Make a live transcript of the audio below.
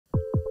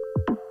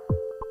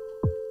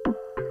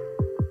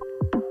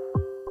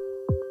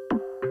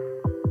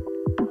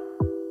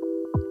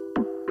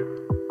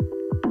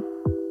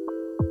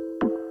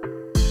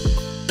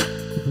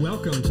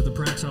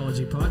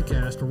Theology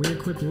podcast, where we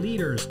equip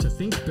leaders to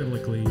think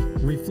biblically,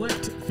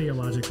 reflect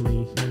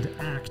theologically, and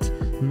act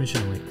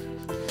missionally.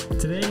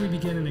 Today we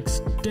begin an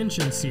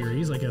extension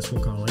series, I guess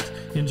we'll call it,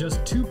 in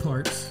just 2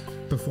 parts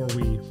before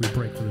we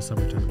break for the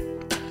summertime.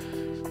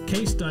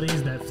 Case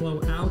studies that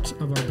flow out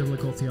of our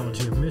biblical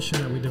theology of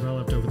mission that we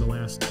developed over the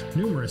last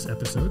numerous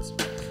episodes.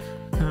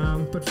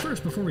 But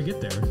first, before we get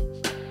there,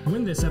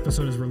 when this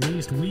episode is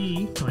released,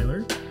 we,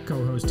 Tyler,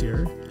 co-host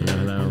here,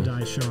 and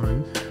I,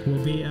 Sean,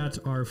 will be at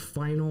our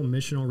final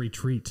missional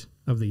retreat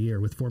of the year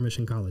with 4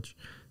 Mission College.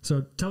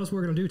 So tell us what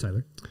we're going to do,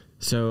 Tyler.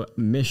 So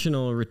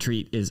missional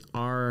retreat is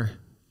our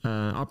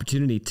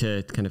opportunity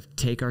to kind of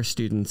take our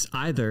students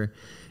either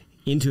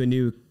into a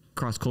new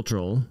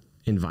cross-cultural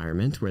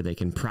environment where they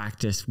can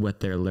practice what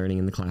they're learning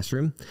in the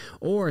classroom,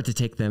 or to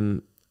take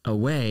them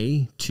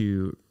away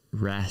to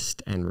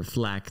rest and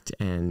reflect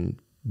and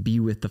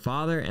be with the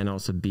Father and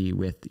also be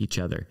with each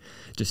other,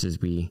 just as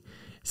we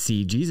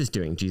see Jesus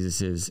doing.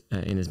 Jesus is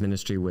in his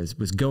ministry was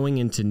going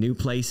into new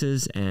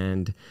places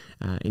and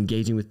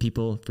engaging with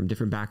people from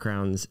different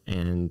backgrounds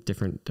and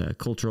different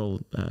cultures.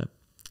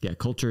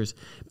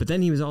 But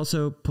then he was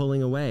also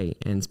pulling away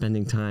and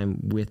spending time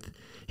with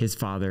his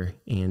Father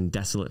in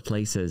desolate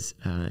places,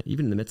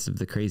 even in the midst of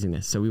the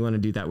craziness. So we want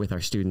to do that with our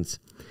students.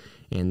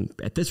 And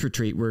at this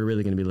retreat, we're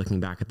really going to be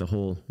looking back at the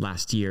whole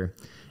last year.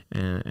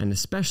 And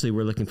especially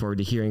we're looking forward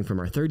to hearing from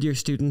our third-year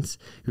students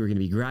who are going to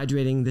be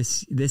graduating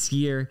this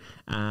year,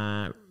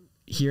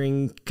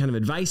 hearing kind of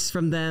advice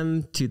from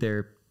them to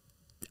their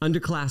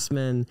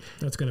underclassmen.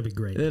 That's going to be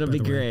great. It'll be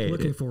great.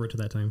 Looking forward to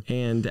that time.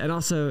 And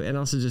also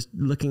just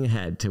looking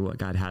ahead to what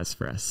God has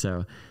for us.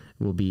 So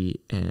we'll be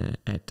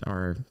at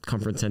our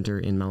conference center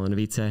in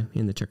Malinovice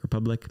in the Czech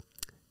Republic.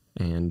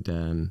 And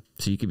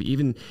so you could be,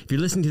 even if you're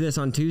listening to this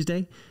on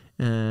Tuesday,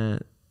 then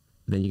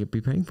you could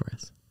be praying for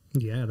us.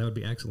 Yeah, that would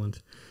be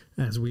excellent,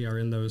 as we are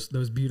in those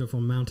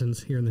beautiful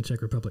mountains here in the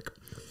Czech Republic.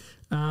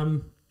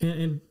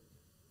 And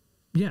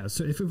yeah,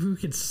 so if we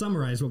could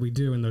summarize what we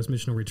do in those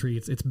missional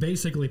retreats, it's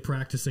basically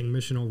practicing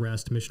missional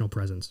rest, missional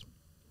presence.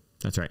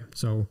 That's right.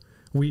 So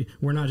we're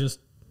not just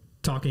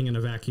talking in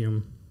a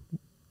vacuum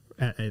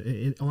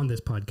on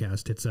this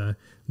podcast.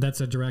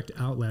 That's a direct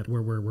outlet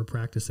where we're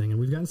practicing, and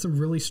we've gotten some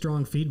really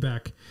strong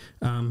feedback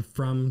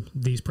from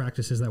these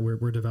practices that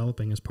we're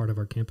developing as part of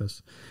our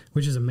campus,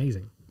 which is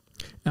amazing.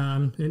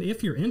 And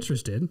if you're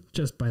interested,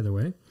 just by the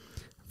way,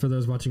 for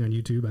those watching on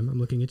YouTube, I'm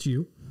looking at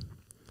you.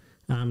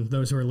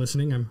 Those who are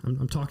listening,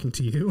 I'm talking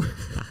to you.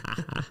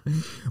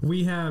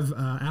 We have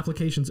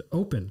applications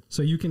open,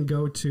 so you can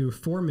go to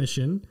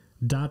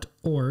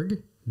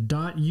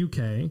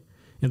formission.org.uk,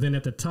 and then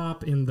at the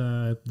top in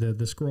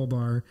the scroll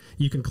bar,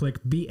 you can click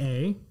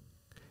BA,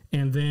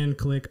 and then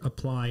click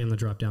Apply in the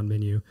drop-down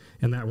menu,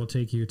 and that will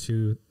take you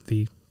to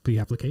the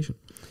application.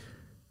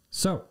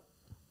 So,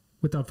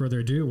 without further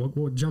ado,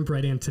 we'll jump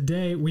right in.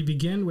 Today, we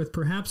begin with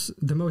perhaps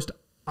the most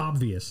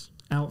obvious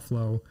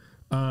outflow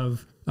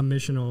of a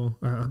biblical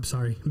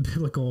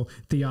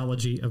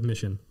theology of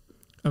mission,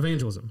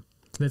 evangelism.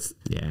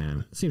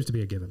 Seems to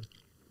be a given.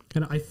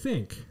 And I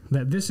think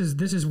that this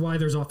is why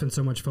there's often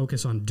so much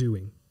focus on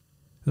doing.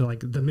 Like,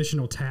 the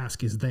missional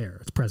task is there.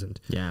 It's present.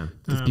 Yeah,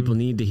 because people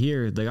need to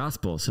hear the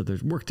gospel, so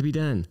there's work to be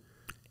done.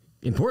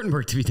 Important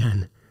work to be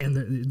done.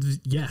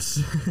 And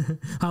yes,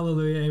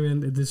 hallelujah,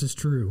 amen, this is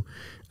true.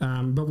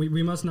 But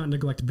we must not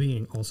neglect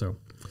being also,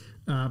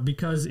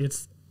 because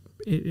it's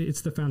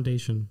the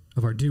foundation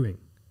of our doing.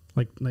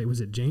 Like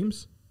was it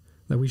James?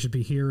 That we should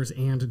be hearers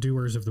and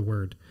doers of the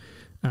word.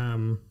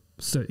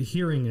 So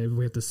hearing,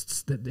 we have to,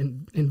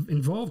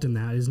 involved in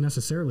that is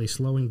necessarily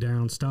slowing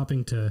down,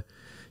 stopping to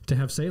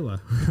have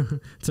Selah,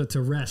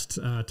 to rest,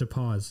 to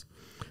pause,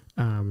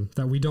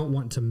 that we don't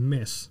want to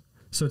miss.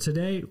 So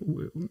today,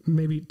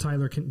 maybe,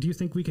 Tyler, do you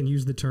think we can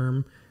use the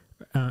term,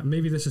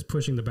 maybe this is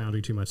pushing the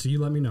boundary too much, so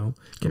you let me know.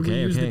 Can we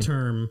use the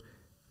term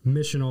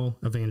missional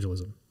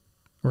evangelism?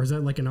 Or is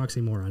that like an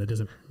oxymoron? It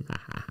doesn't...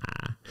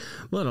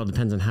 Well, it all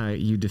depends on how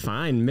you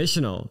define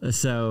missional.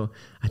 So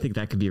I think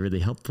that could be a really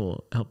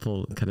helpful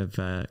kind of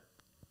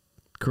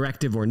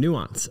corrective or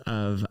nuance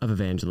of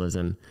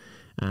evangelism.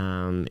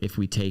 If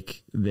we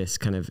take this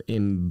kind of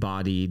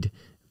embodied,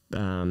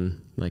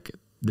 like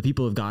the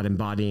people of God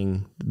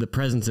embodying the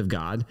presence of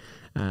God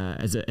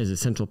as a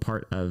central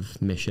part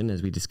of mission,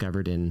 as we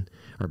discovered in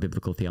our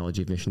biblical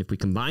theology of mission. If we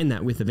combine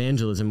that with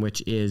evangelism,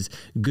 which is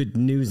good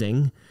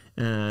newsing,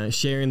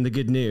 sharing the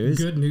good news.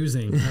 Good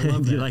newsing. I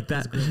love that. Do you like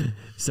that?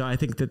 So I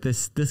think that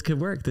this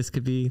could work. This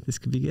could be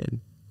good.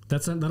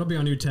 That'll be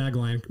our new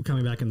tagline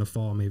coming back in the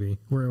fall. Maybe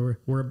we're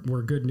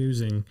good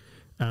newsing.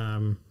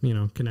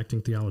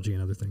 Connecting theology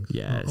and other things.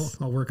 Yes,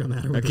 I'll work on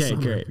that. Over the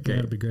summer. Great.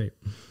 That'd be great.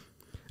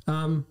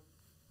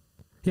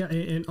 Yeah,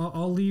 and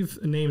I'll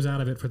leave names out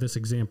of it for this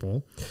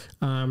example.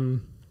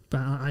 But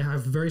I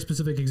have a very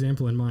specific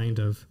example in mind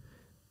of,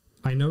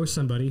 I know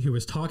somebody who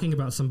was talking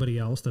about somebody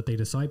else that they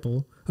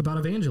disciple about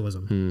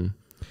evangelism.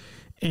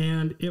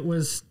 And it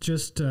was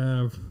just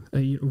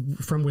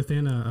from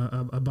within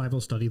a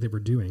Bible study they were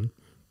doing.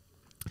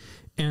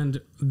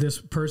 And this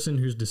person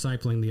who's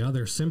discipling the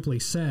other simply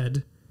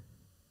said,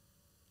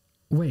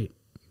 wait,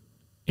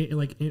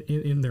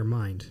 in their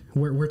mind,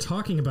 we're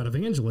talking about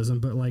evangelism,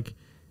 but like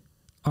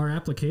our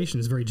application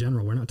is very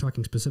general. We're not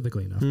talking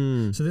specifically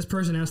enough. So this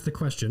person asked the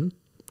question,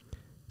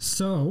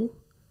 so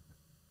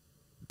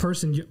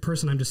person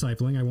I'm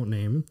discipling, I won't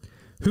name,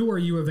 who are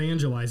you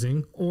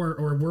evangelizing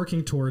or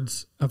working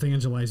towards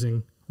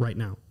evangelizing right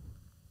now?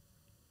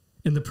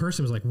 And the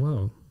person was like,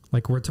 whoa,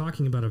 like we're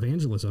talking about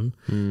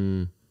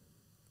evangelism,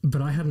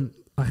 but I hadn't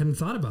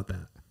thought about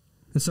that.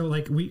 And so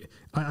like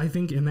I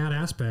think in that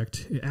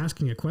aspect,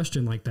 asking a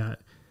question like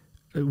that,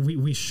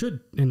 we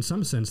should in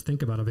some sense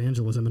think about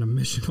evangelism in a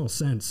missional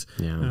sense.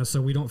 Yeah.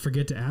 So we don't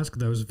forget to ask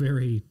those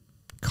very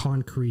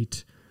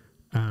concrete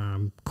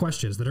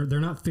questions they're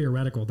not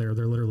theoretical. They're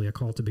literally a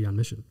call to be on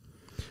mission.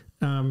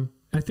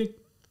 I think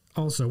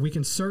also we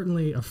can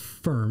certainly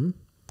affirm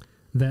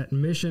that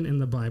mission in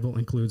the Bible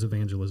includes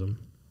evangelism.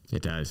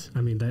 It does.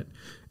 I mean,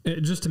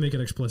 just to make it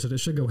explicit, it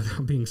should go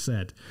without being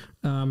said.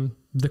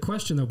 The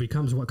question, though,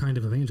 becomes what kind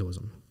of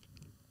evangelism?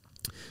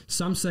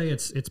 Some say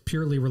it's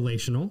purely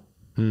relational.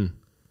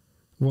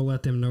 We'll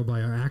let them know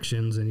by our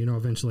actions, and,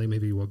 eventually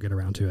maybe we'll get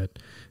around to it.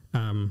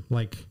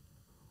 Like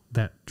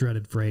that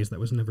dreaded phrase that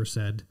was never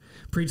said,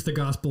 preach the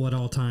gospel at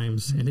all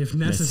times, and if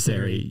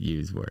necessary,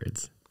 use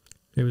words.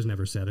 It was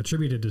never said,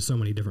 attributed to so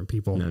many different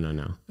people.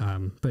 No.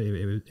 But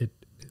it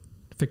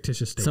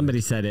fictitious statement.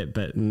 Somebody said it,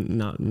 but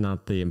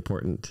not the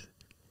important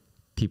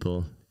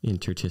people in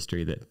church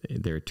history that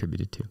they're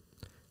attributed to.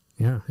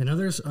 Yeah, and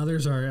others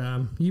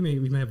are. We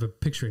may have a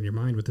picture in your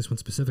mind with this one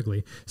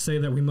specifically. Say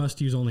that we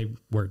must use only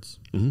words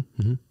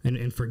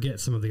and forget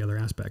some of the other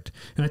aspect.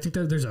 And I think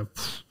that there's a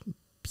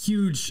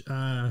huge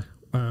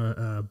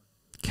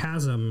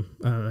chasm,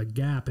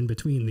 gap in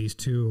between these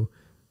two.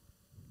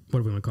 What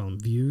do we want to call them?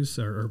 Views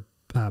or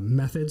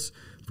methods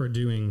for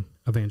doing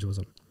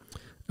evangelism.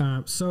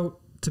 So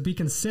to be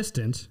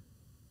consistent,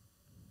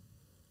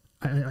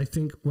 I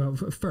think, well,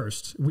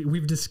 first,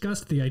 we've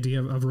discussed the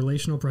idea of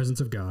relational presence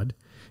of God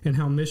and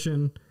how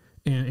mission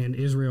and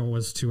Israel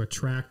was to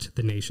attract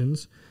the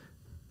nations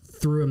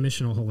through a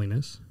missional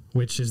holiness,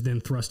 which is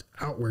then thrust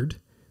outward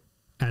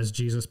as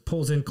Jesus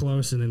pulls in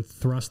close and then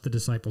thrusts the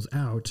disciples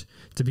out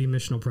to be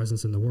missional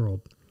presence in the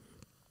world.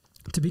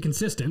 To be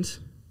consistent,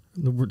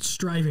 we're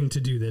striving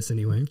to do this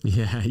anyway.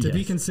 To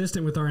be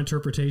consistent with our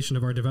interpretation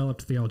of our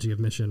developed theology of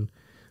mission,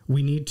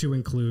 we need to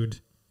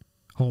include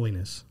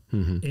holiness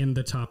in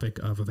the topic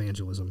of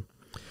evangelism.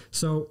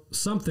 So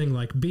something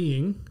like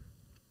being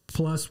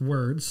plus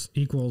words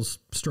equals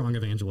strong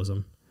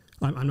evangelism.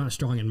 I'm not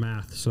strong in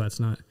math, so that's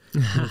not.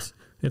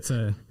 It's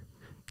a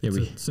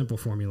simple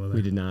formula there.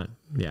 We did not.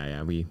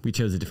 We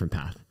chose a different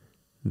path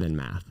than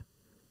math,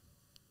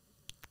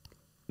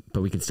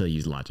 but we can still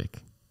use logic.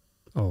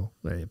 Oh,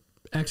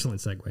 excellent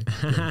segue.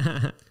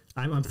 Yeah.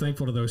 I'm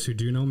thankful to those who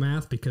do know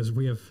math because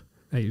we have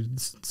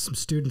some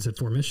students at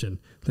Mission.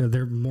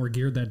 They're more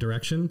geared that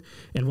direction,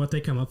 and what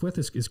they come up with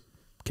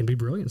can be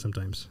brilliant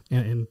sometimes,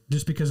 and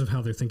just because of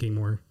how they're thinking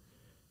more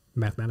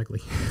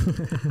mathematically.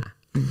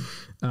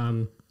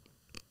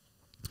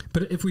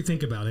 But if we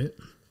think about it,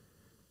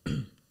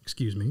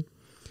 excuse me,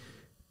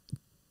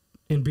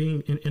 and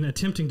being in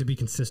attempting to be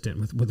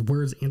consistent with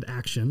words and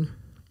action,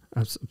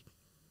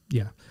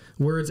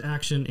 words,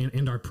 action,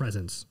 and our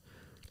presence.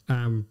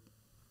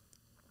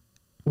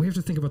 We have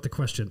to think about the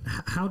question,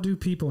 how do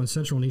people in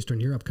Central and Eastern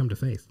Europe come to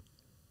faith?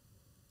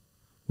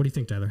 What do you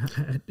think, Tyler?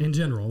 In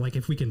general, like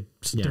if we can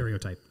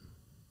stereotype.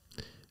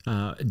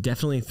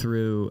 Definitely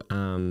through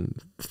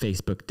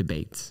Facebook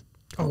debates.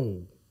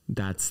 Oh.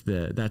 That's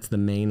the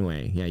main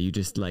way. Yeah, you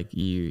just like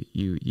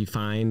you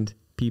find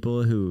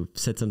people who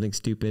said something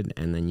stupid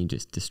and then you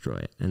just destroy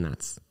it, and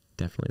that's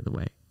definitely the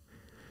way.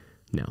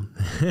 No.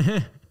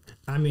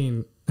 I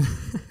mean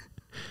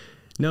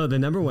No, the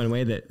number one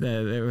way that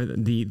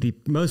the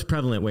most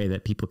prevalent way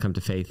that people come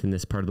to faith in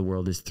this part of the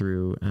world is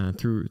through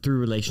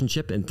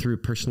relationship and through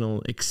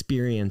personal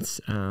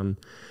experience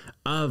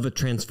of a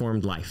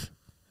transformed life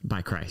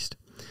by Christ.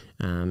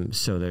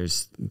 So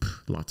there's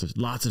lots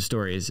of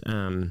stories.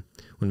 One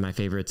of my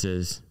favorites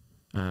is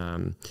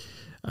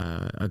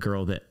a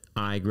girl that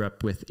I grew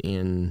up with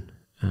in.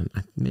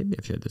 Maybe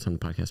I've shared this on the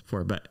podcast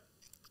before, but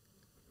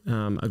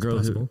a girl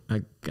who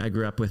I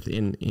grew up with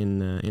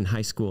in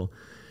high school,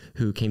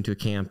 who came to a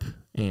camp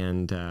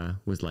and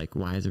was like,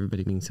 why is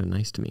everybody being so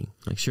nice to me?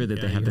 Like, sure that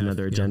they have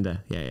another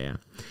agenda. Yeah.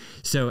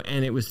 So,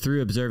 and it was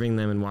through observing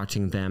them and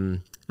watching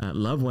them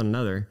love one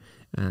another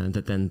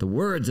that then the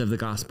words of the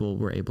gospel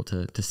were able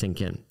to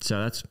sink in.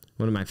 So that's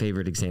one of my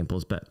favorite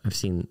examples, but I've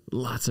seen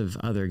lots of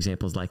other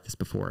examples like this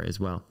before as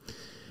well,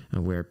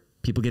 where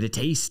people get a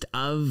taste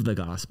of the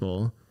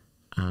gospel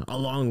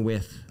along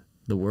with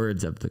the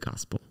words of the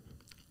gospel.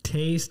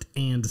 Taste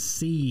and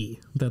see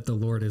that the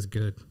Lord is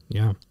good.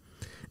 Yeah.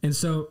 And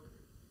so,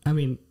 I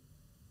mean,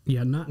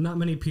 not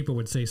many people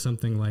would say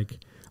something like,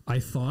 I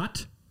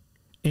thought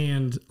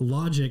and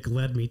logic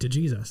led me to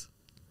Jesus.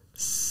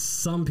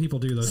 Some people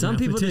do those. Some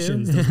people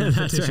do.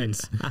 That's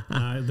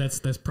right.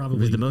 That's probably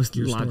it was the most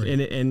logical.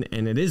 And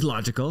it is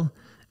logical.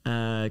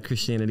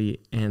 Christianity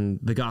and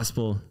the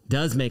gospel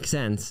does make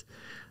sense,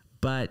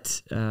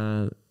 But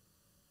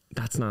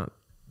that's not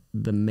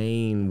the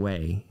main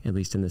way, at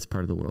least in this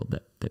part of the world,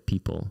 that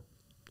people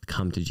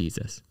come to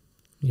Jesus.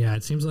 Yeah,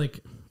 it seems like,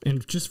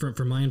 and just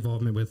from my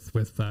involvement with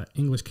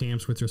English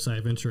camps with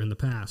Josiah Venture in the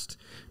past,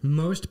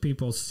 most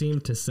people seem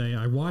to say,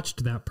 I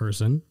watched that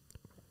person,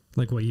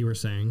 like what you were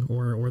saying,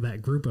 or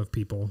that group of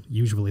people,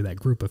 usually that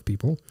group of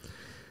people,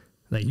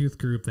 that youth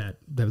group,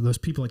 those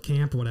people at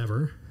camp,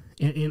 whatever,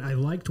 and I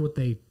liked what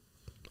they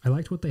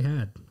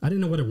had. I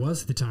didn't know what it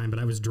was at the time, but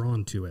I was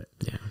drawn to it.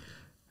 Yeah.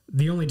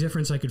 The only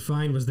difference I could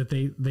find was that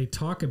they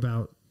talk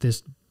about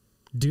this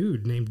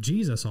dude named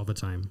Jesus all the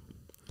time.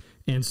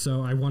 And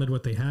so I wanted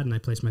what they had, and I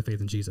placed my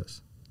faith in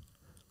Jesus.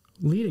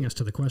 Leading us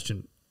to the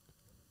question,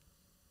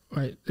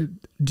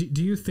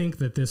 do you think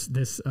that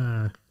this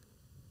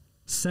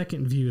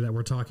second view that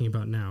we're talking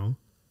about now,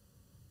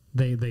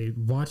 they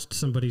watched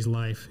somebody's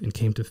life and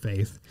came to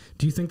faith,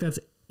 do you think that's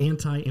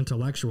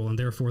anti-intellectual, and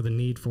therefore the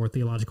need for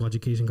theological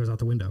education goes out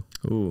the window?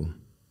 Ooh,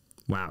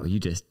 wow, you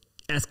just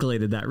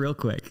escalated that real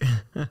quick.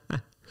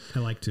 I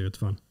like to. It's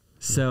fun.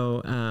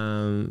 So,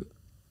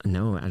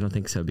 no, I don't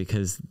think so,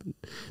 because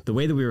the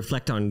way that we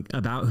reflect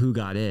about who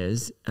God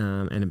is,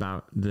 and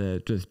about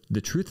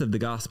the truth of the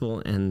gospel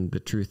and the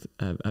truth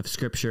of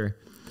Scripture,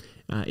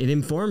 it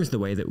informs the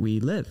way that we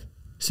live.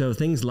 So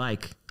things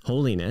like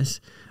holiness,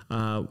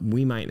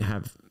 we might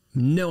have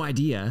no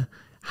idea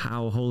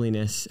how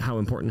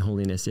important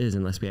holiness is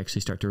unless we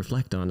actually start to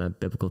reflect on a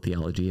biblical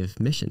theology of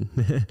mission.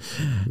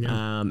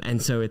 Yeah.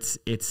 And so it's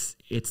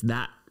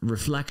that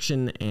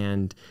reflection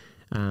and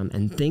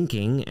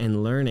thinking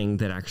and learning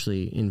that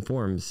actually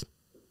informs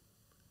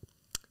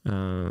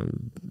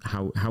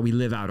how we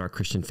live out our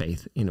Christian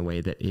faith in a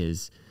way that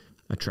is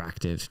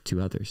attractive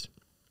to others.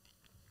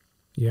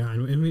 Yeah,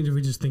 and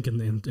we just think in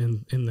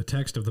the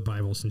text of the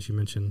Bible, since you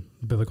mentioned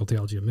biblical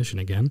theology of mission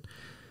again,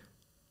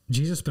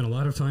 Jesus spent a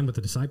lot of time with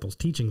the disciples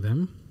teaching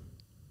them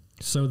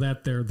so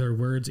that their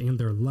words and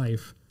their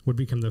life would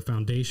become the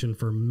foundation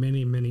for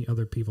many, many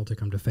other people to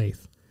come to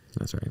faith.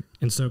 That's right.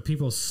 And so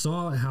people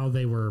saw how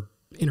they were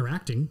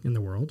interacting in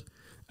the world,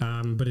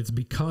 but it's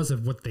because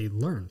of what they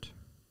learned.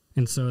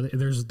 And so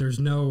there's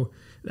no,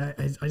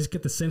 I just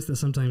get the sense that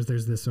sometimes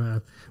there's this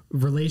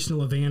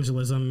relational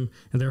evangelism,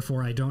 and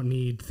therefore I don't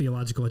need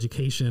theological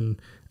education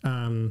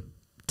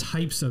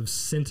types of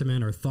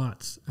sentiment or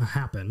thoughts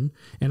happen.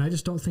 And I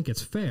just don't think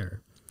it's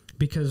fair,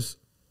 because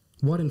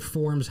what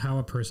informs how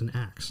a person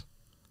acts?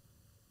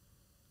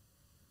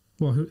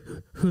 Well,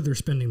 who they're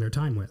spending their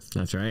time with.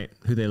 That's right.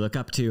 Who they look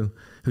up to,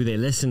 who they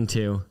listen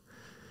to.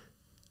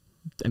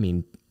 I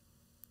mean,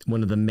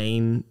 one of the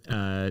main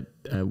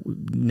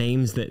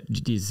names that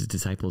Jesus'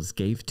 disciples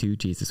gave to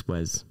Jesus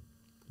was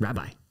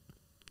Rabbi.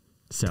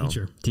 So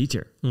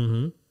teacher.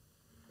 Mm-hmm.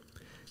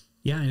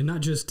 Yeah, and not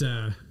just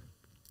a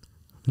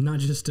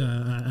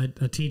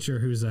teacher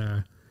who's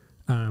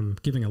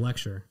giving a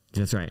lecture.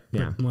 That's right.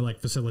 Yeah, more like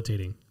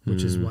facilitating,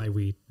 which is why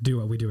we do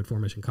what we do at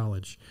Formation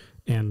College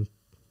and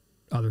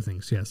other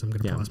things. Yes, I'm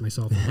going to pause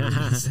myself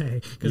to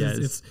say, because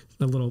it's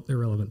a little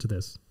irrelevant to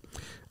this.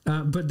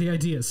 But the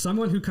idea is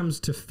someone who comes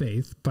to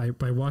faith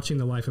by watching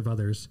the life of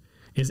others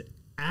is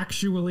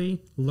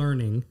actually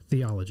learning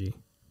theology.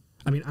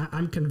 I mean,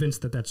 I'm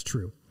convinced that that's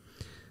true.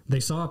 They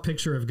saw a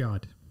picture of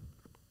God.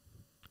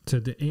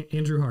 So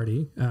Andrew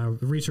Hardy,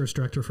 research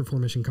director for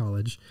Formation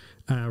College,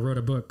 wrote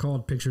a book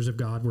called Pictures of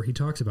God, where he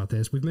talks about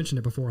this. We've mentioned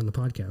it before on the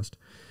podcast.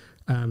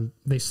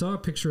 They saw a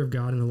picture of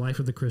God in the life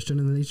of the Christian,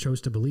 and then they chose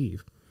to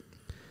believe.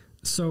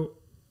 So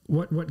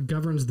what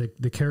governs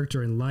the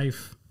character and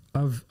life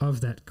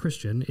of that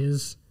Christian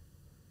is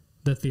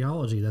the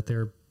theology that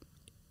they're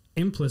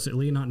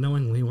implicitly, not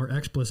knowingly, or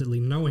explicitly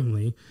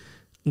knowingly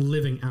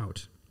living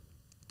out.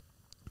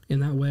 In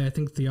that way, I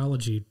think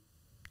theology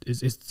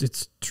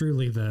it's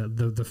truly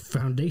the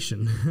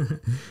foundation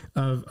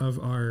of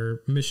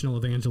our missional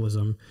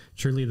evangelism,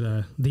 truly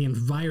the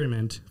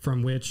environment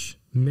from which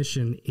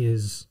mission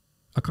is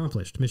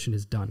accomplished, mission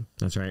is done.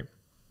 That's right.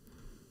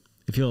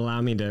 If you'll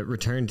allow me to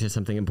return to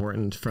something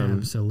important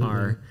from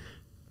our,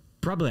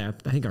 probably I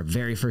think our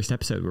very first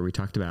episode, where we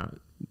talked about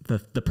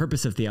the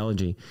purpose of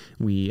theology,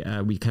 we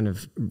kind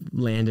of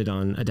landed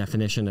on a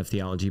definition of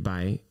theology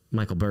by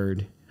Michael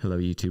Bird. Hello,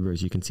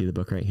 YouTubers. You can see the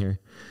book right here.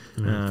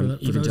 For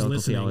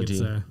Evangelical Theology.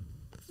 It's a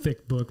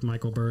thick book,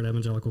 Michael Bird,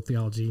 Evangelical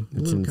Theology.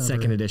 It's in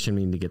second edition.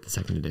 We need to get the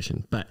second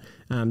edition. But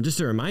just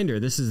a reminder,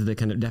 this is the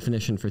kind of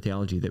definition for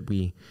theology that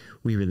we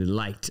really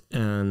liked.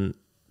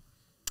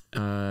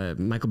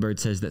 Michael Bird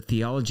says that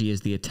theology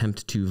is the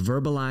attempt to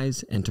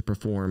verbalize and to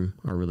perform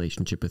our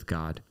relationship with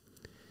God.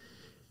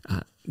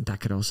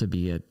 That could also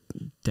be a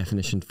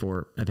definition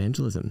for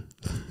evangelism.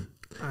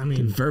 I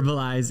mean,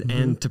 verbalize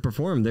and to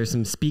perform. There's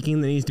some speaking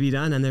that needs to be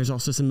done, and there's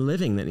also some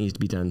living that needs to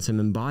be done, some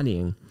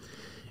embodying.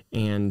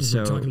 And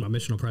so we're talking about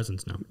missional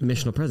presence now.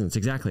 Missional presence,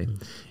 exactly.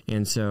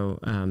 And so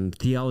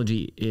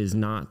theology is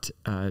not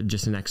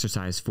just an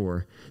exercise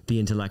for the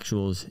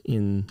intellectuals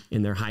in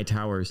their high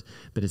towers,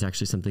 but it's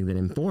actually something that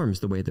informs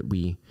the way that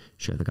we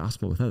share the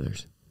gospel with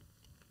others.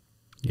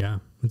 Yeah,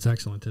 it's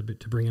excellent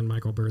to bring in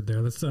Michael Bird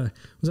there. That's was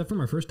that from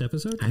our first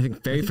episode? I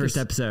think first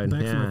episode.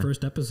 Back from our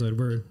first episode.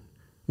 We're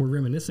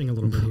reminiscing a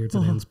little bit here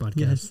today on this podcast.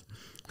 Yes.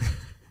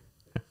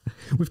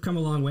 We've come a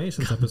long way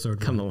since episode 1.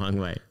 Come a long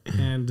way.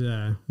 And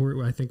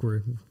I think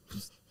we're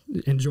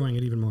enjoying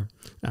it even more.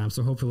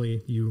 So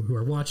hopefully you who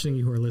are watching,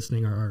 you who are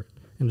listening are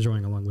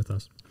enjoying along with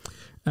us.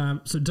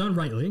 So done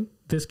rightly,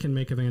 this can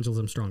make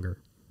evangelism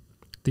stronger.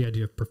 The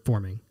idea of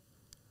performing.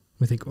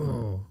 We think,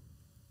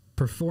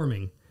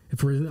 performing.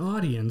 If we're an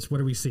audience, what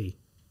do we see?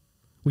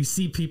 We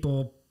see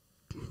people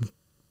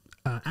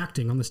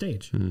acting on the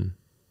stage. Mm.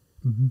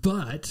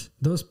 But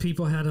those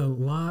people had a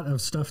lot of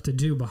stuff to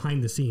do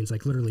behind the scenes,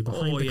 like literally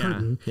behind the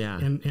curtain. Yeah.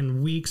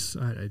 And weeks,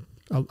 a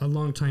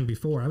long time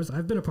before.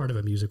 I've been a part of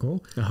a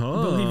musical,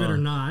 believe it or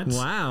not.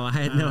 Wow, I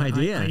had no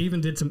idea. I even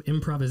did some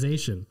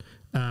improvisation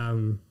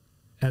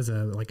as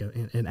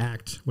an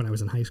act when I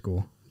was in high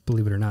school.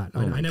 Believe it or not,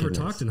 I never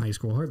talked in high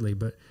school hardly,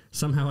 but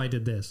somehow I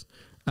did this.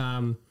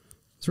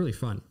 It's really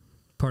fun,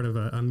 part of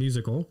a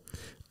musical,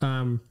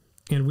 and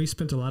we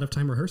spent a lot of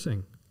time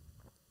rehearsing.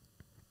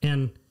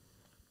 And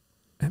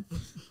I'm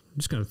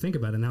just going to think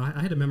about it now. I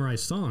had to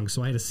memorize songs,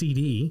 so I had a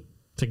CD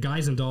to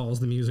Guys and Dolls,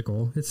 the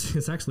musical.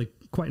 It's actually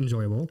quite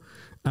enjoyable.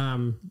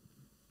 I'm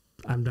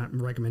not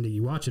recommending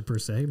you watch it per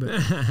se,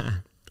 but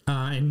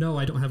I know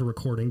I don't have a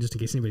recording just in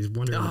case anybody's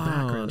wondering in the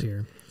background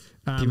here.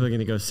 People are going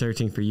to go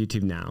searching for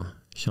YouTube now.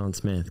 Sean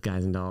Smith,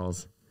 Guys and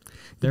Dolls.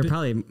 There are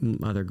probably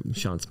other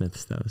Sean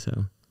Smiths though.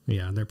 So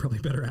yeah, they're probably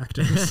better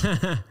actors.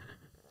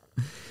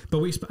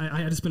 But I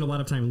had to spend a lot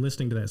of time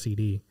listening to that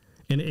CD.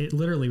 And it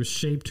literally was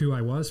shaped who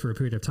I was for a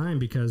period of time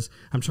because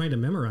I'm trying to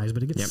memorize,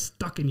 but it gets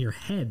stuck in your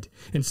head.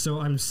 And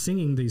so I'm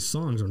singing these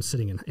songs when I'm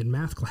sitting in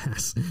math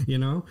class,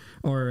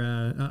 or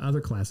other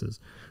classes.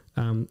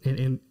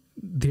 And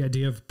the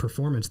idea of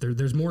performance,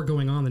 there's more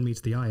going on than meets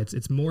the eye.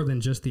 It's more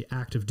than just the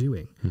act of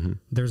doing. Mm-hmm.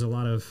 There's a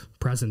lot of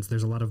presence.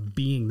 There's a lot of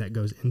being that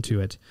goes into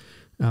it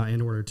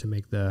in order to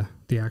make the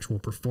actual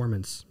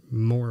performance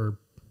more,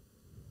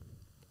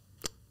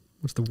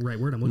 what's the right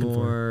word I'm looking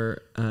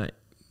for?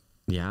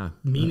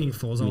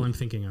 Meaningful is all I'm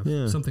thinking of.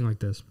 Yeah. Something like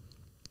this.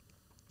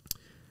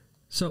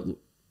 So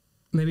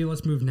maybe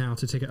let's move now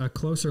to take a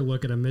closer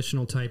look at a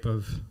missional type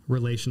of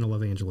relational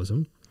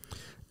evangelism.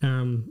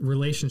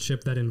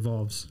 Relationship that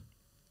involves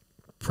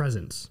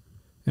presence,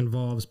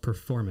 involves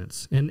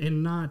performance,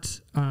 and not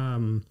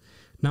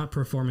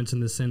performance in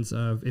the sense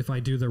of if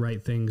I do the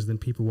right things, then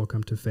people will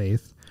come to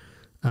faith.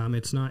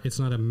 It's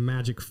not a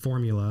magic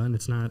formula, and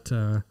it's not.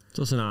 It's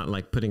also not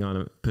like putting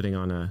on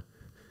a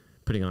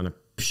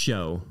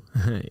show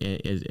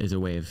is a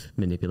way of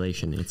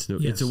manipulation.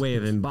 It's a way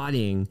of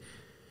embodying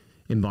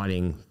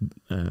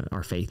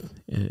our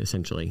faith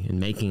essentially, and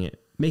making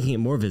it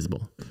more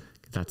visible.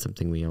 That's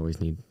something we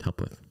always need help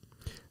with.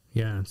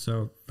 Yeah.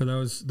 So for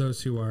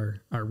those who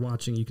are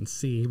watching, you can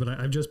see, but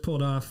I've just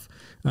pulled off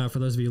for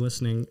those of you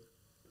listening,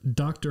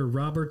 Dr.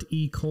 Robert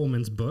E.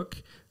 Coleman's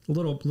book, a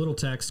little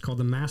text called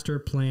 "The Master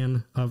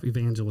Plan of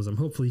Evangelism."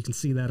 Hopefully, you can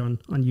see that on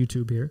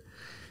YouTube here.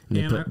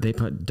 They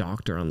put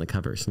doctor on the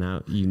cover,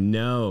 so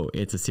now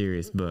it's a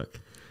serious book.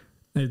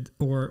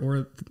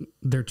 Or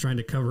they're trying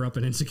to cover up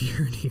an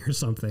insecurity or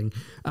something.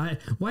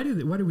 Why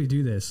do we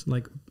do this?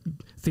 Like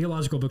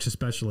theological books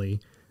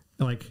especially,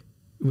 like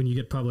when you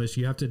get published,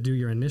 you have to do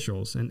your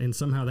initials, and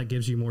somehow that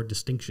gives you more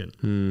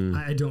distinction.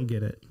 I don't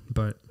get it,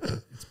 but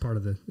it's part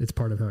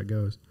of how it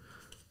goes.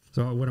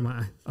 So what am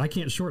I? I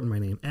can't shorten my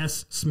name.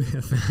 S.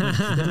 Smith.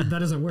 that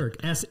doesn't work.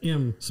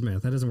 S.M.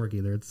 Smith. That doesn't work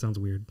either. It sounds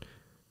weird.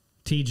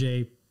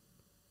 T.J.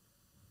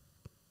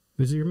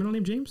 Is your middle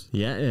name James?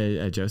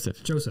 Yeah,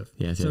 Joseph. Joseph.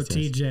 Yes. So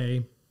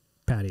T.J.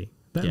 Patty.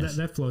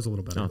 That flows a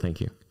little better. Oh,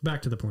 thank you.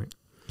 Back to the point.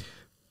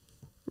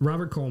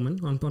 Robert Coleman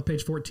on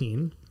page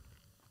 14.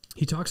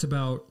 He talks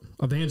about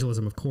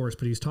evangelism, of course,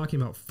 but he's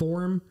talking about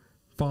form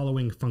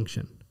following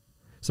function.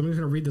 So I'm just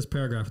going to read this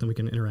paragraph, then we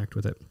can interact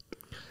with it.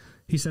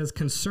 He says,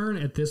 concern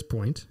at this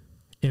point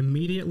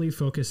immediately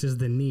focuses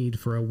the need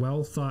for a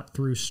well thought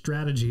through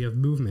strategy of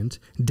movement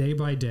day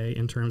by day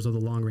in terms of the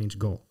long range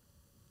goal.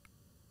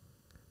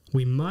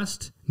 We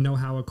must know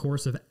how a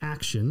course of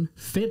action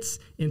fits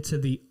into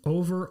the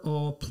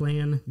overall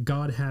plan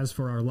God has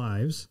for our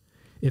lives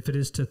if it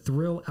is to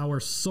thrill our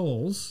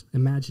soul's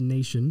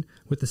imagination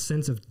with a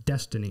sense of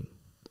destiny.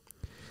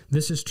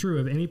 This is true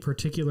of any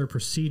particular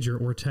procedure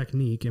or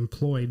technique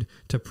employed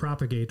to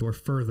propagate or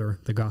further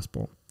the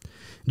gospel.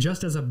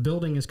 Just as a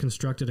building is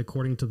constructed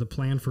according to the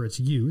plan for its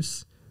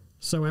use,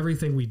 so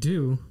everything we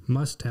do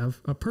must have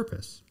a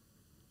purpose.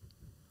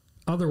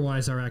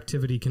 Otherwise, our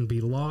activity can be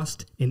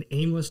lost in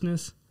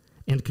aimlessness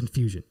and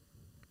confusion.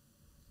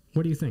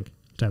 What do you think,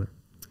 Tyler?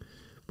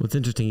 Well, it's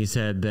interesting. You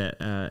said that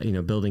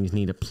buildings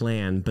need a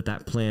plan, but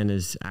that plan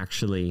is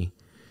actually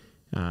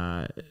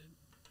the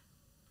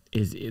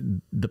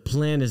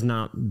plan is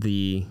not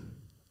the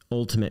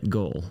ultimate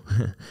goal.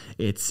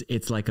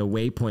 It's like a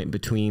waypoint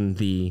between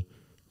the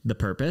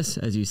purpose,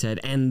 as you said,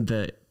 and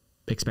the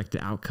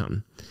expected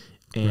outcome.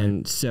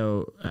 And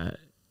so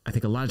I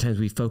think a lot of times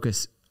we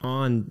focus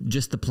on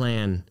just the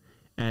plan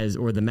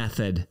or the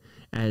method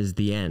as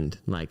the end.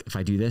 Like if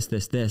I do this,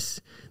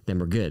 then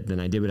we're good. Then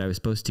I did what I was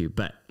supposed to,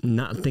 but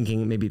not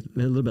thinking maybe a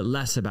little bit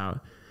less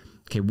about,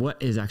 okay,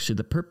 what is actually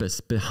the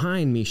purpose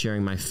behind me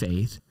sharing my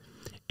faith?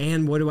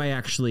 And what do I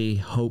actually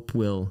hope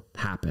will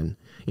happen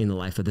in the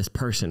life of this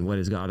person? What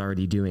is God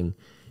already doing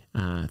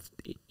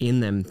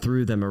in them,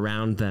 through them,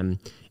 around them?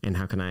 And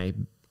how can I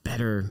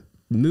better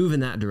move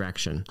in that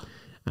direction?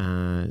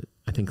 I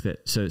think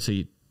that,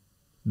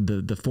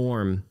 the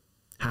form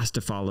has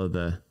to follow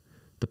the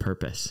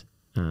purpose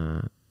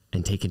and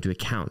take into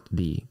account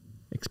the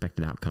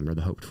expected outcome or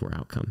the hoped for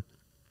outcome.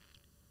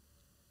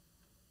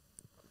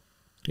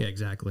 Yeah,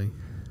 exactly.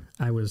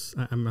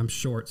 I'm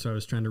short, so I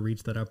was trying to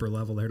reach that upper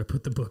level there to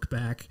put the book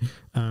back.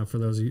 For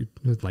those of you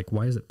like,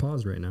 why is it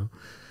paused right now?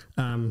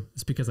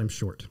 It's because I'm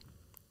short.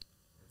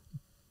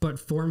 But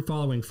form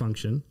following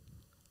function,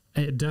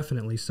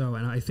 definitely so.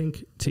 And I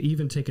think to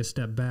even take a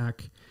step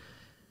back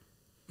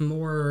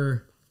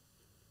more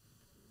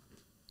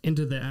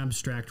into the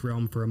abstract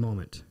realm for a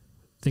moment,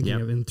 thinking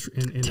of in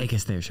take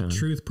us there, Sean.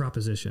 Truth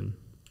proposition.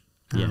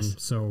 Yes.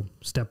 So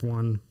step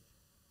 1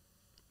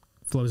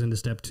 flows into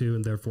step 2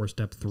 and therefore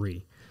step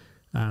 3.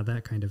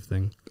 That kind of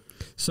thing.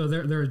 So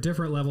there are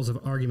different levels of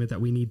argument that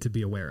we need to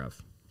be aware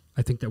of.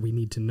 I think that we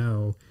need to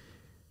know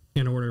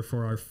in order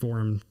for our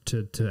form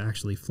to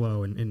actually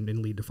flow and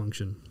lead to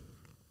function.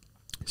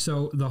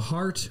 So the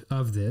heart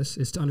of this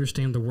is to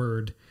understand the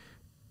word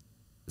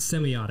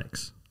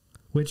semiotics,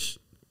 which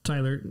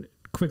Tyler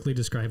quickly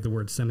described the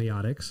word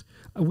semiotics.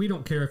 We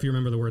don't care if you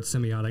remember the word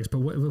semiotics, but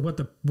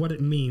what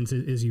it means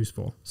is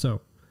useful. So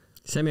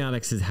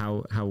semiotics is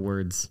how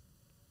words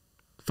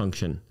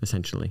function,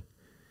 essentially.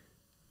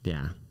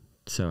 Yeah.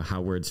 So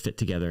how words fit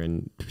together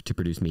and to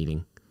produce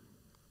meaning.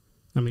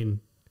 I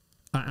mean,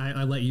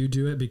 I let you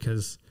do it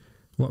because,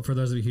 for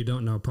those of you who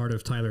don't know, part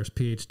of Tyler's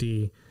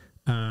PhD,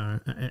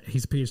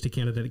 he's a PhD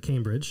candidate at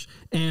Cambridge,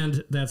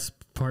 and that's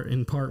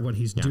in part what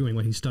he's doing,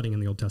 what he's studying in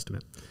the Old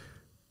Testament.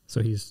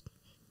 So he's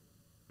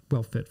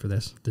well fit for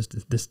this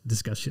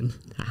discussion.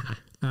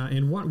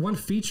 And one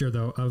feature,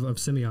 though, of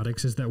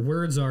semiotics is that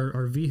words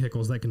are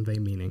vehicles that convey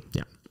meaning.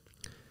 Yeah.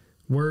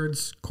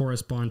 Words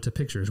correspond to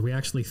pictures. We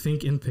actually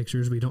think in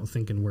pictures. We don't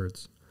think in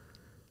words.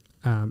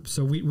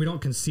 So we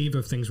don't conceive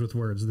of things with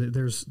words.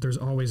 There's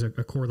always a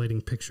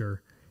correlating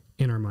picture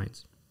in our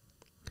minds.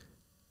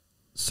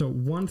 So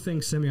one thing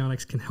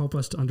semiotics can help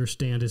us to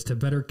understand is to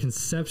better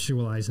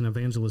conceptualize an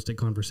evangelistic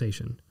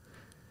conversation.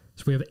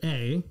 So we have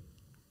A,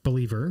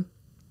 believer,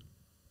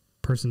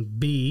 person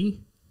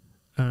B,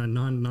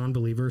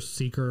 non-believer,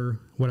 seeker,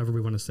 whatever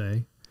we want to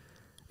say,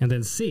 and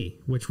then C,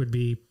 which would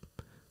be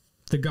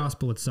the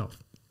gospel itself.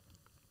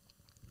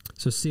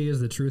 So C is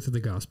the truth of the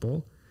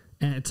gospel.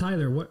 And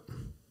Tyler,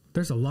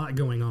 there's a lot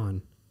going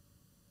on.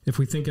 If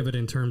we think of it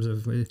in terms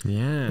of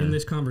in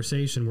this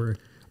conversation where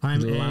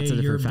I'm A,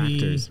 you're B,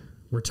 factors.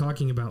 We're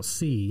talking about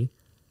C.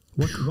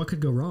 What could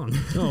go wrong?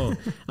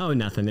 oh,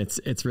 nothing.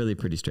 It's really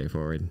pretty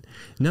straightforward.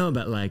 No,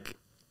 but like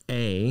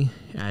A,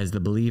 as the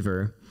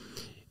believer,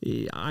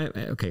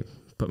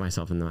 put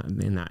myself in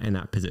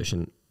that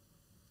position.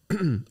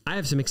 I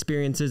have some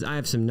experiences, I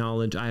have some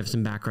knowledge, I have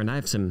some background, I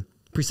have some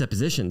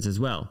presuppositions as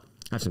well.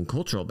 I have some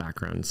cultural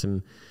background,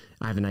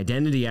 I have an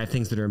identity, I have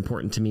things that are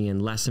important to me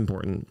and less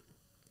important.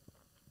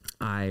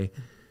 I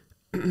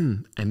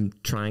am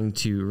trying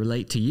to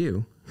relate to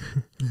you.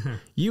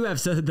 You have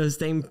some of those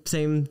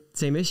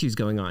same issues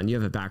going on. You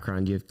have a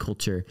background, you have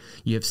culture,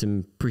 you have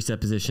some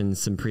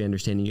presuppositions, some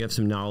pre-understanding, you have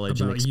some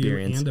knowledge about and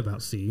experience. You and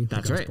about C.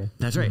 That's right.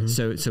 That's right.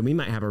 So we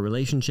might have a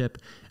relationship,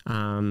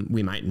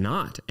 we might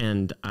not,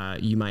 and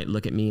you might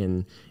look at me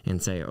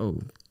and say, "Oh,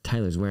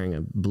 Tyler's wearing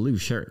a blue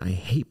shirt. I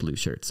hate blue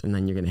shirts," and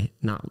then you're gonna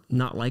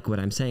not like what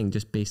I'm saying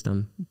just based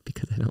on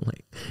because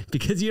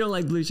you don't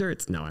like blue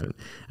shirts. No, I don't.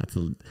 That's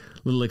a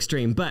little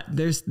extreme, but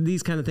there's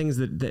these kind of things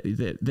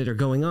that are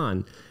going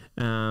on.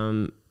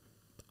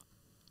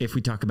 If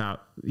we talk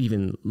about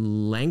even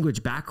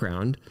language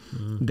background,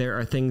 there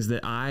are things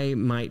that I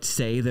might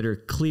say that are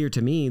clear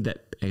to me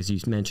that, as you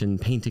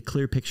mentioned, paint a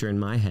clear picture in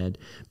my head,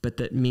 but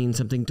that mean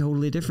something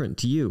totally different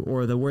to you,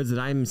 or the words that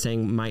I'm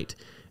saying might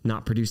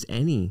not produce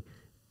any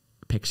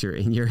picture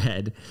in your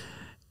head,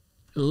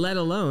 let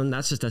alone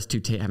that's just us two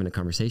having a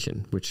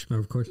conversation, which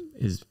of course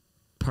is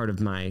part of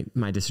my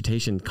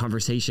dissertation.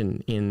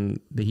 Conversation in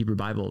the Hebrew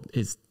Bible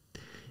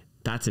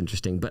that's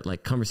interesting, but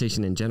like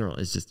conversation in general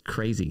is just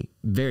crazy,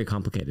 very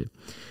complicated.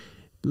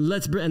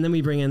 And then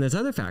we bring in this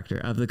other factor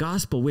of the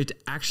gospel, which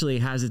actually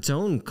has its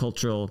own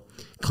cultural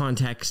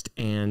context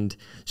and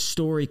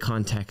story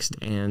context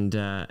and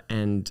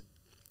a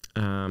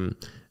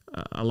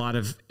lot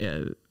of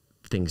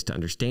things to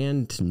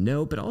understand, to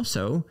know, but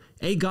also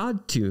a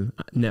God to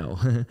know.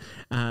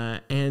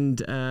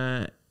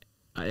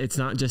 It's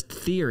not just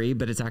theory,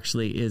 but it's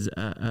actually is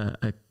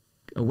a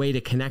way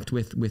to connect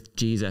with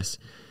Jesus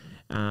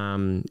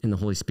in the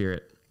Holy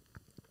Spirit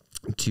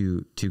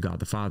to God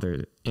the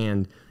Father.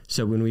 And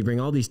so when we bring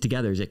all these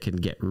together, it can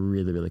get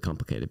really, really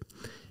complicated.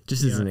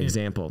 Just as an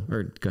example,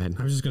 or go ahead.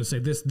 I was just going to say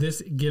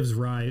this gives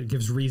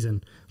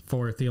reason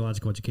for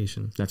theological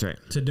education. That's right.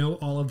 To know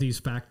all of these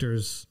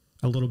factors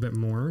a little bit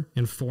more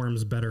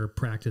informs better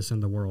practice in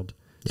the world.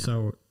 Yeah.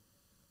 So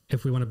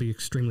if we want to be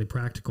extremely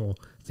practical,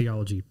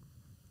 theology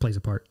plays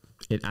a part.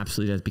 It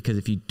absolutely does, because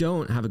if you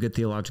don't have a good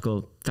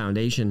theological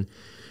foundation,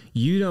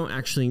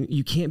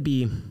 you can't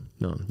be,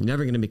 you're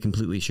never going to be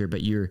completely sure,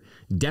 but you're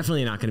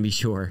definitely not going to be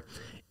sure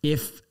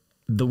if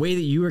the way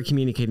that you are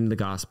communicating the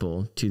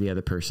gospel to the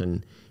other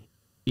person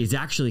is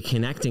actually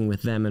connecting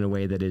with them in a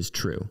way that is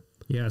true.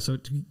 Yeah. So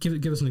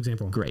give us an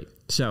example. Great.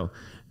 So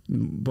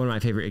one of my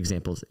favorite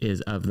examples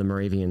is of the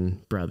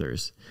Moravian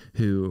brothers,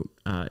 who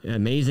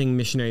amazing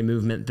missionary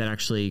movement that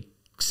actually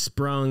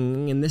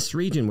sprung in this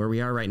region where we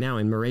are right now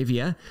in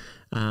Moravia.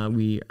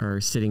 We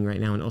are sitting right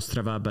now in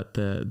Ostrava, but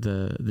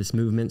this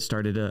movement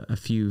started a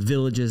few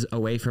villages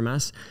away from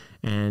us,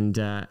 and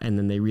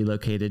then they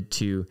relocated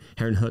to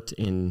Herrnhut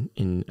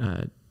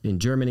in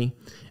Germany,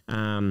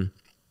 and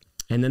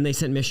then they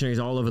sent missionaries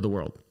all over the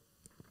world.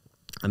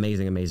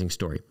 Amazing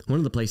story. One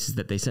of the places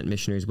that they sent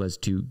missionaries was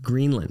to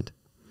Greenland.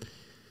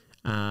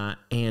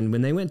 And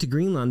when they went to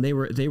Greenland, they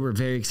were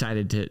very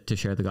excited to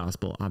share the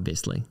gospel,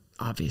 obviously.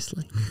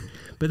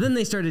 But then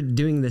they started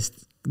doing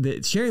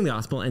sharing the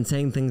gospel and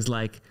saying things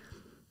like,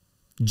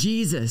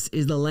 Jesus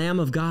is the Lamb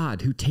of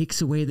God who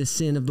takes away the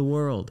sin of the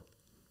world.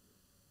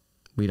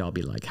 We'd all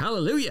be like,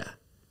 hallelujah.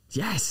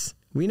 Yes,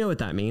 we know what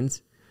that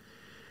means.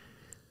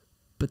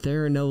 But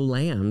there are no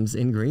lambs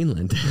in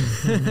Greenland.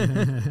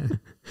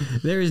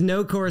 There is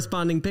no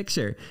corresponding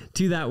picture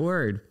to that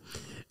word.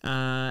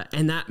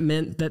 And that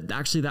meant that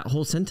actually that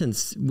whole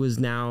sentence was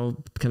now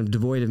kind of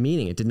devoid of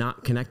meaning. It did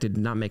not connect. It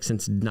did not make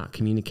sense. It did not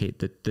communicate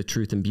the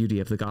truth and beauty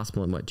of the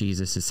gospel and what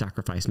Jesus'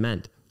 sacrifice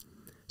meant.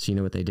 So you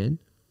know what they did?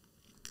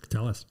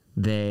 Tell us.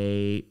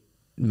 They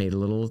made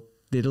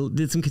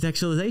did some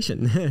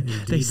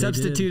contextualization. They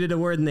substituted a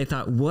word, and they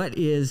thought, what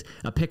is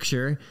a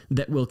picture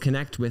that will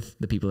connect with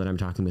the people that I'm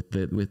talking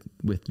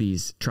with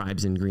these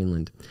tribes in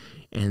Greenland?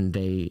 And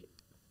they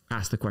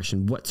ask the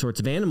question, what sorts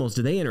of animals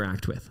do they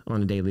interact with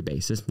on a daily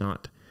basis?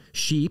 Not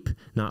sheep,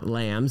 not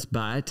lambs,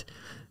 but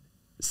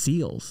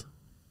seals.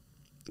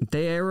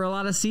 There were a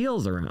lot of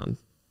seals around.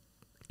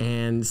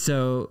 And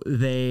so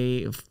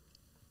they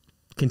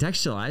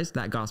contextualized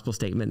that gospel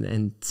statement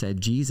and said,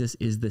 Jesus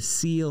is the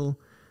seal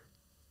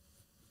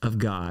of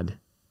God,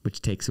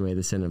 which takes away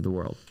the sin of the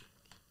world.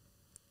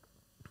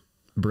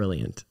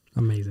 Brilliant.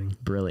 Amazing.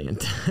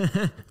 Brilliant.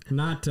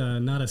 Not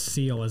a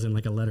seal as in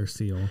like a letter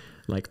seal.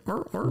 Like,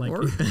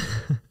 or.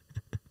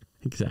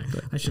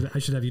 Exactly. I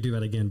should have you do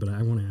that again, but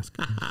I won't ask.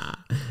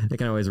 I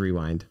can always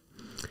rewind.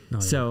 Oh,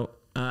 so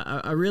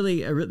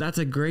that's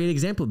a great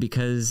example,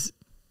 because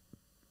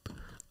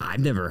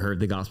I've never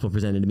heard the gospel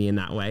presented to me in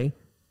that way.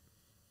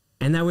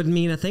 And that wouldn't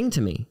mean a thing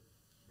to me.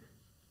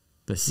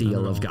 The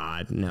seal of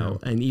God. No.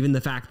 And even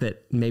the fact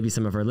that maybe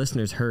some of our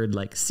listeners heard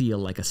like seal,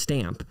 like a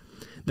stamp,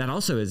 that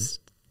also is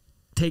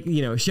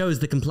shows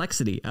the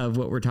complexity of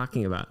what we're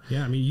talking about.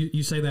 Yeah. I mean,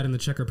 you say that in the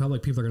Czech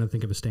Republic, people are going to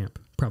think of a stamp.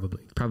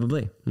 Probably.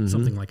 Mm-hmm.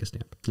 Something like a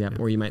stamp. Yep. Yeah.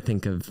 Or you might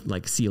think of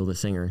like Seal the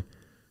singer.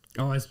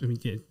 Oh,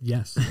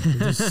 yes.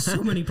 There's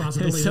so many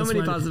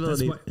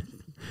possibilities.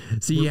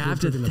 So you have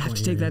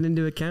to take that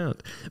into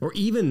account. Or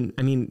even,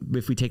 I mean,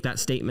 if we take that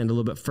statement a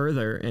little bit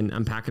further and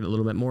unpack it a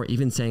little bit more,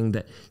 even saying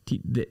that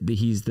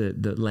he's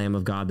the Lamb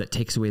of God that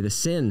takes away the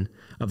sin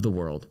of the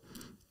world.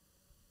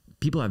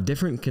 People have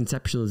different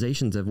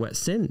conceptualizations of what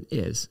sin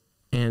is,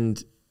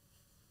 and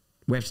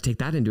we have to take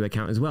that into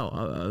account as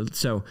well.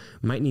 So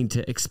might need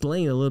to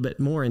explain a little bit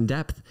more in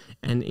depth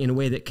and in a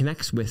way that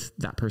connects with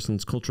that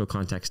person's cultural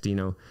context, kind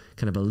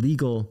of a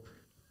legal,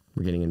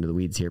 we're getting into the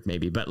weeds here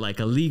maybe, but like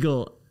a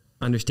legal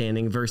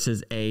understanding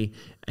versus a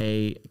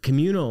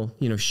communal,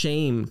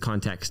 shame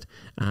context,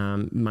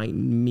 might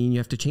mean you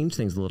have to change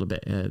things a little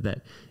bit,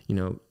 that,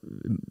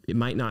 it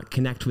might not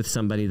connect with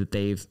somebody that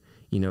they've,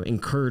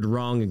 incurred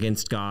wrong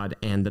against God,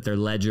 and that their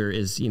ledger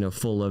is,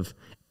 full of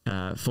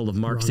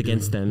marks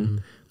against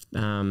them,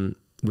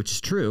 which is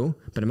true,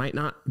 but it might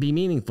not be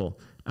meaningful.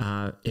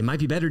 It might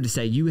be better to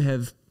say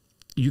you've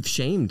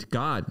shamed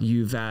God.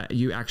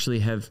 You actually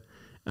have,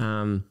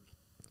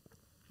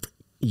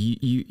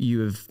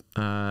 you have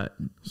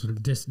sort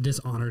of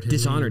dishonored his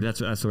dishonored. name.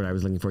 That's what I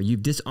was looking for.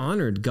 You've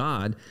dishonored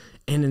God,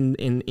 and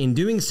in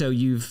doing so,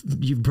 you've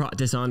brought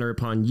dishonor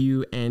upon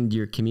you and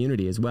your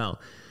community as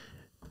well.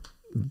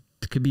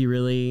 It could be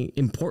really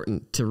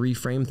important to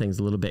reframe things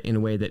a little bit in a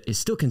way that is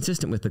still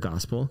consistent with the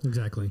gospel.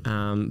 Exactly.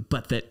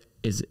 But that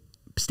is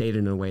stated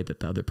in a way that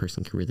the other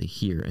person can really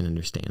hear and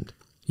understand.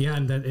 Yeah,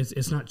 and that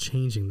it's not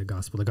changing the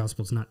gospel. The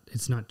gospel's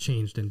not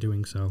changed in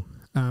doing so.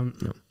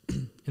 No.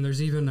 And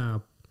there's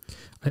even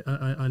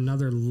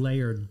another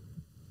layer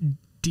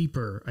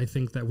deeper, I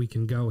think, that we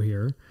can go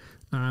here.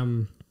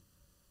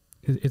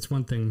 It's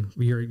one thing.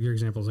 Your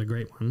example is a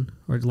great one.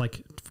 Or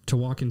like to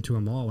walk into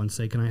a mall and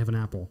say, "Can I have an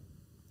apple?"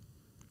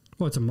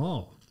 Well, it's a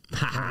mall.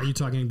 Are you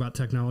talking about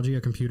technology, a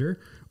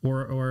computer,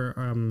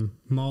 or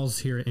malls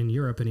here in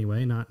Europe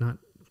anyway? Not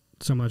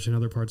so much in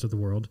other parts of the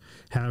world,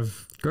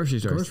 have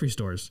grocery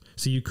stores.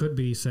 So you could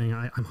be saying,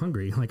 I'm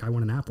hungry, like I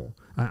want an apple.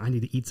 I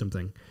need to eat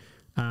something.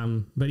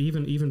 But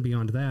even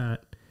beyond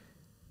that,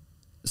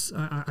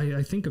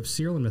 I think of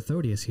Cyril and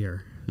Methodius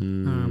here,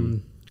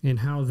 and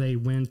how they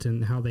went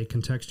and how they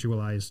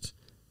contextualized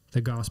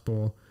the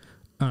gospel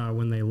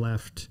when they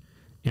left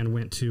and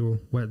went to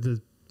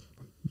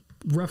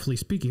roughly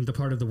speaking, the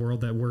part of the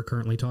world that we're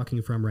currently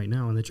talking from right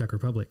now in the Czech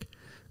Republic,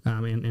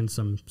 and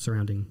some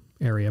surrounding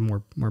area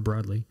more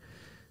broadly.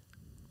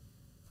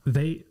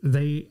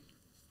 They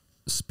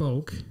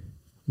spoke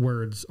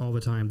words all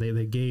the time.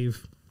 They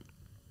gave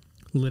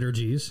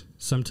liturgies,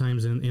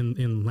 sometimes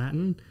in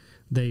Latin.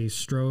 They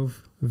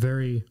strove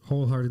very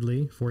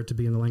wholeheartedly for it to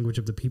be in the language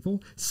of the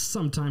people.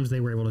 Sometimes they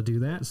were able to do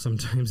that,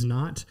 sometimes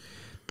not.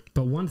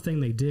 But one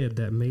thing they did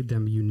that made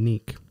them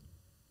unique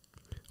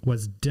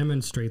was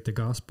demonstrate the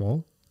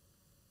gospel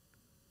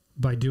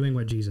by doing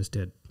what Jesus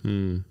did.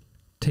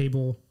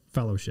 Table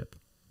fellowship.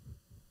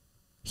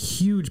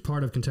 Huge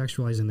part of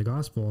contextualizing the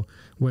gospel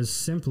was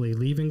simply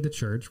leaving the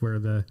church where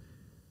the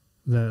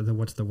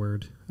what's the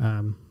word?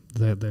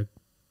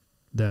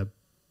 The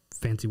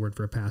fancy word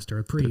for a pastor,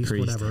 a priest.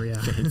 Whatever.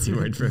 Yeah. Fancy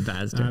word for a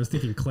pastor. I was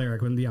thinking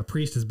cleric.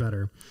 Priest is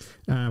better.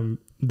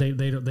 They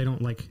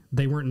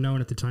weren't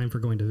known at the time for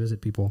going to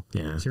visit people.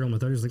 Yeah. Cyril and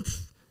Methodius was like,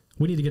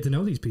 we need to get to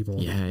know these people.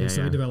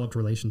 So they developed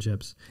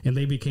relationships, and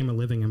they became a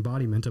living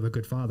embodiment of a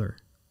good father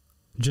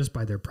just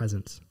by their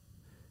presence.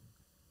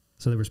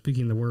 So they were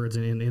speaking the words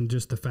and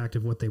just the fact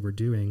of what they were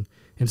doing,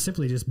 and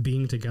simply just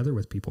being together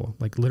with people.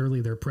 Like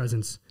literally their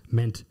presence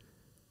meant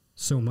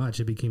so much.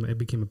 It became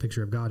a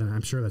picture of God. And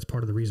I'm sure that's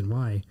part of the reason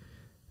why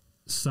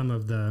some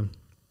of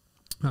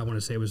I want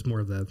to say it was more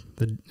of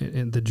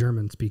the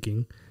German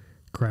speaking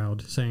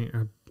crowd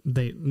saying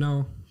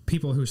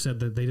people who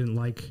said that they didn't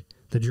like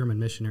the German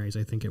missionaries,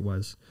 I think it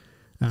was,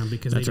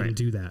 because they didn't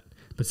do that.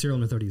 But Cyril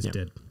and Methodius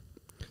did.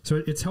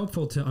 So it's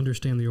helpful to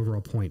understand the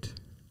overall point,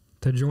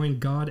 to join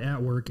God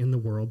at work in the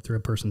world through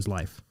a person's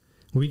life.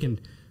 We can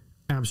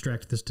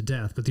abstract this to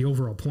death, but the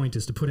overall point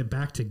is to put it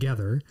back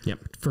together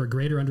for a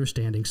greater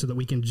understanding so that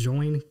we can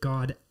join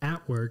God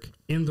at work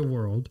in the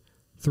world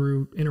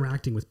through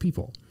interacting with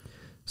people.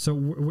 So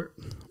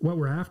what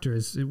we're after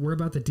is we're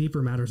about the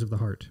deeper matters of the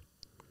heart.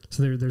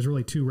 So there's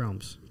really two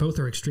realms. Both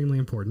are extremely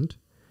important.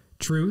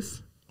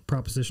 Truth,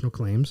 propositional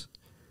claims,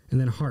 and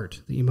then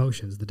heart, the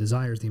emotions, the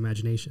desires, the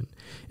imagination.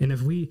 And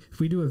if we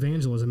do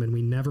evangelism and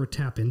we never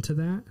tap into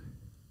that,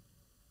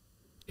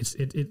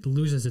 it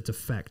loses its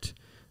effect.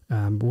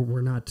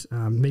 We're not,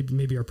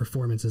 maybe our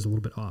performance is a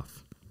little bit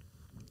off,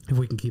 if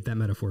we can keep that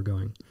metaphor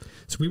going.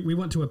 So we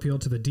want to appeal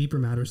to the deeper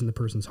matters in the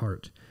person's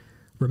heart,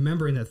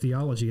 remembering that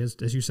theology,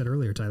 as you said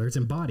earlier, Tyler, it's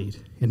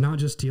embodied and not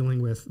just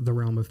dealing with the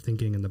realm of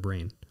thinking and the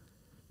brain.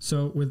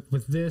 So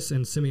with this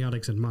and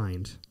semiotics in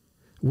mind,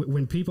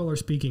 when people are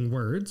speaking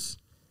words,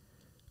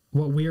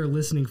 what we are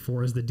listening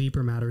for is the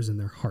deeper matters in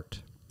their heart.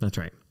 That's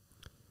right.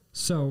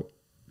 So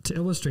to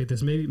illustrate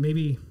this,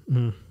 maybe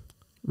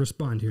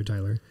respond here,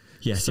 Tyler.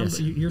 Yes.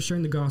 You're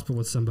sharing the gospel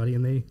with somebody,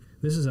 and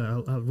this is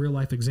a real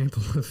life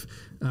example of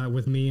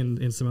with me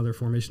and some other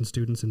formation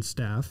students and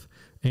staff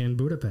in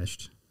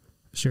Budapest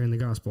sharing the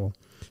gospel.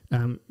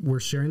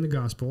 We're sharing the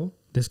gospel.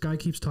 This guy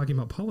keeps talking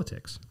about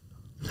politics.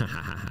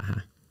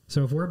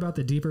 So if we're about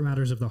the deeper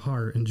matters of the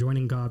heart and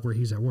joining God where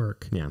he's at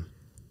work,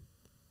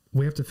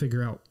 we have to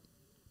figure out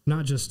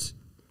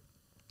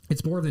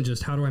it's more than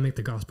just how do I make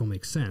the gospel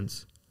make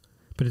sense,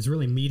 but it's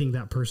really meeting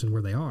that person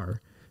where they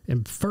are.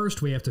 And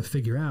first we have to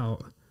figure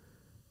out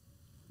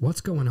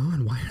what's going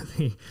on. Why are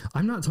they,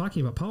 I'm not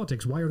talking about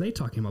politics. Why are they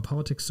talking about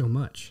politics so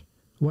much?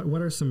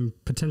 What are some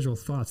potential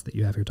thoughts that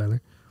you have here,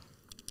 Tyler?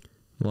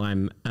 Well,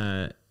 I'm,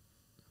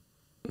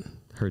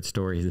 heard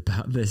stories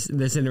about this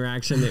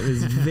interaction. It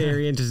was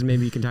very interesting.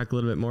 Maybe you can talk a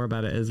little bit more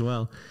about it as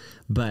well.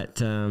 But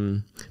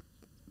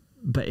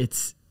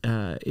it's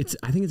I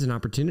think it's an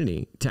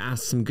opportunity to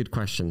ask some good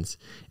questions.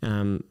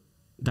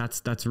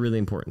 That's really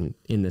important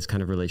in this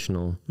kind of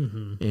relational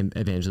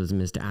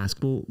evangelism, is to ask,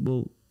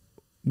 well,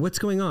 what's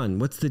going on?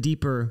 What's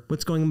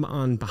going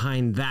on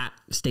behind that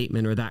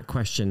statement or that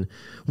question?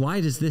 Why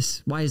is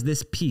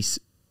this piece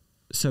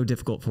so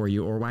difficult for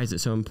you, or why is it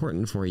so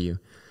important for you?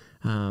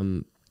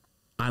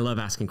 I love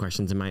asking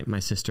questions, and my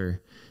sister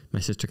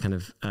kind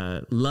of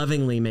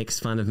lovingly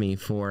makes fun of me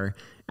for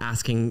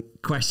asking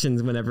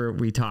questions whenever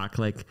we talk.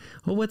 Like,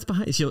 well, what's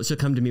behind? She'll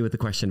come to me with a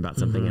question about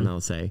something, and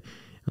I'll say,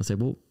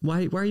 well,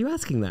 why are you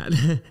asking that?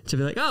 She'll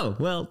be like, oh,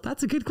 well,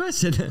 that's a good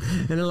question,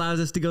 and it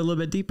allows us to go a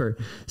little bit deeper.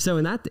 So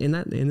in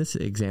this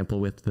example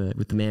with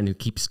the man who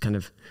keeps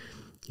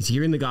he's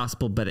hearing the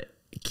gospel, but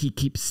he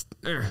keeps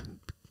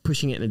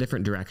pushing it in a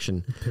different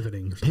direction,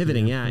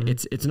 pivoting. Yeah,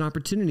 it's an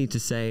opportunity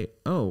to say,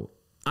 oh.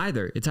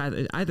 Either it's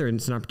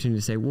an opportunity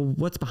to say, well,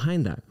 what's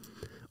behind that?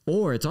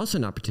 Or it's also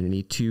an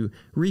opportunity to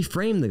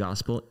reframe the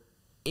gospel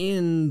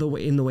in the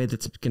way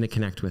that's going to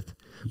connect with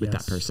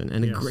that person.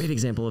 And a great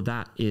example of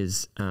that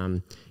is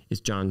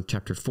John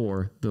chapter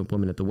 4, the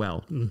woman at the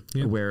well,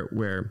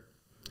 where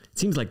it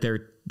seems like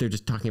they're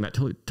just talking about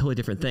totally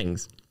different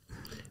things.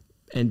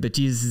 But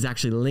Jesus is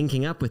actually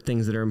linking up with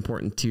things that are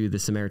important to the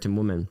Samaritan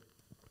woman,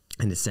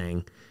 and is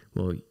saying,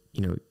 well,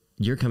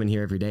 you're coming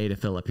here every day to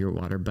fill up your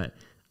water, but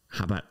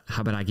how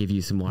about I give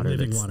you some water,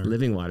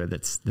 living water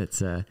that's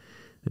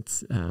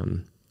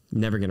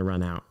never going to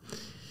run out.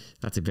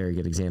 That's a very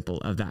good example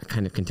of that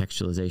kind of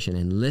contextualization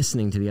and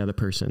listening to the other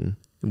person,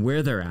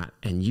 where they're at,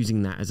 and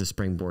using that as a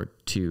springboard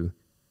to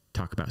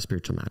talk about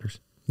spiritual matters.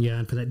 Yeah,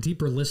 and for that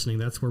deeper listening,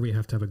 that's where we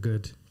have to have a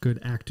good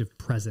active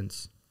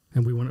presence.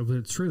 And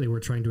we're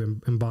trying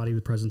to embody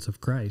the presence of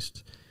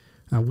Christ.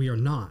 We are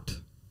not,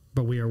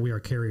 but we are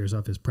carriers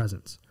of his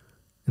presence.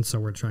 And so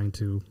we're trying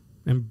to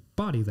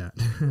embody that.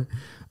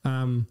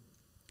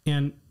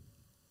 And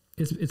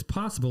it's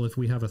possible, if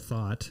we have a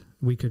thought,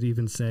 we could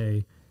even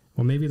say,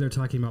 well, maybe they're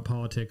talking about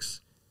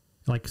politics,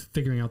 like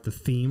figuring out the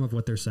theme of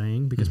what they're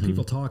saying, because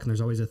people talk and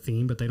there's always a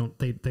theme, but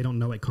they don't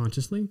know it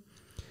consciously.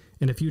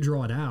 And if you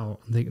draw it out,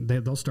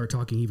 they'll start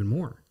talking even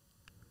more.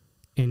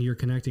 And you're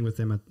connecting with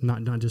them,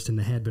 not just in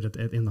the head, but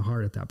in the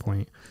heart at that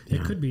point.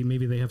 Yeah. It could be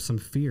maybe they have some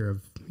fear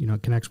of,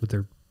 it connects with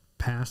their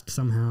past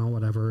somehow,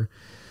 whatever.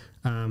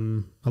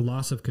 A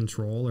loss of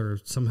control, or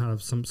somehow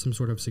some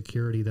sort of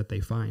security that they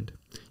find.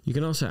 You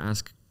can also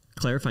ask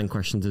clarifying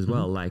questions as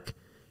well, like,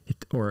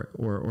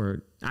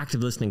 or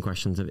active listening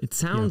questions of, it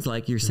sounds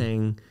like you're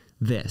saying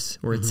this,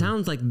 or it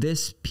sounds like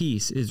this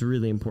piece is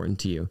really important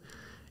to you.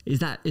 Is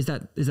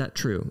that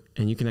true?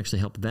 And you can actually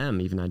help them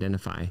even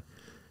identify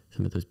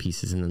some of those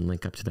pieces and then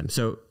link up to them.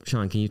 So,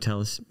 Sean, can you tell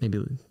us maybe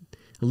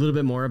a little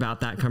bit more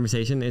about that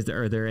conversation?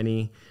 Were there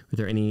any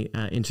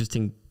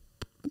interesting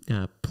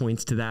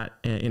points to that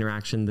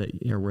interaction that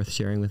are worth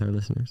sharing with our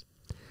listeners?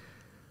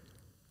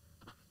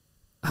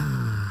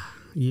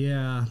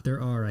 Yeah, there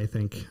are, I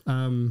think.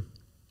 To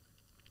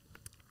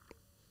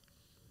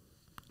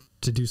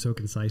do so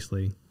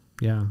concisely.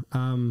 Yeah.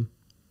 One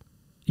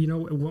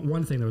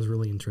thing that was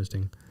really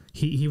interesting,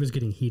 he was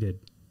getting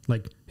heated.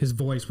 Like, his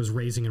voice was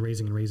raising and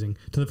raising and raising,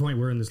 to the point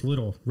we're in this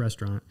little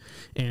restaurant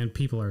and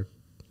people are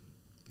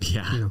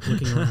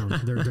looking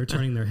around. They're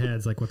turning their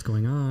heads like, what's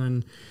going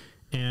on?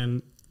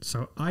 And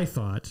so I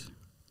thought,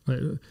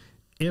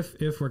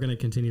 if we're going to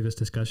continue this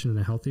discussion in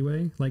a healthy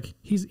way, like,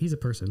 he's a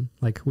person,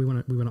 like, we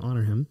want to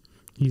honor him.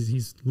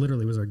 He's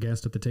literally was our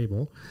guest at the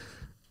table,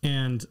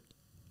 and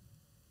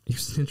he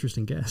was an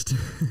interesting guest.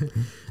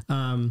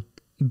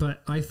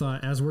 But I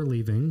thought, as we're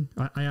leaving,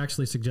 I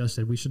actually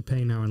suggested we should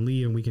pay now and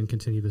leave, and we can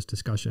continue this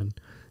discussion.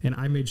 And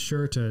I made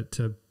sure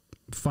to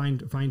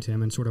find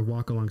him and sort of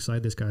walk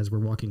alongside this guy as we're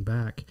walking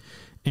back.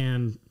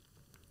 And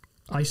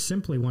I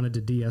simply wanted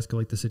to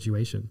de-escalate the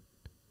situation.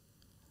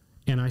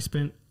 And I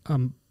spent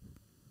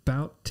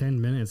about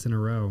 10 minutes in a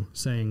row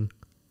saying,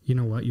 you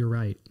know what, you're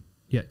right.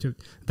 Yeah,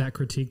 that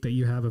critique that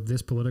you have of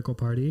this political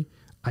party,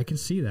 I can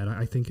see that.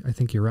 I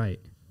think you're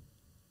right.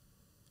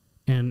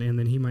 And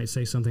then he might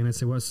say something, and I'd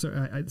say, well,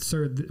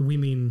 sir, we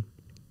mean,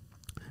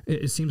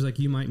 it seems like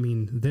you might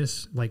mean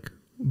this, like,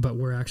 but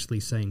we're actually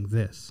saying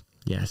this.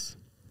 Yes.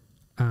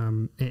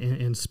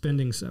 And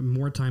spending some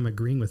more time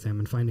agreeing with him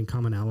and finding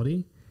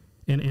commonality.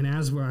 And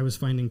as I was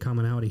finding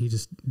commonality, he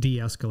just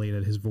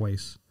de-escalated his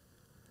voice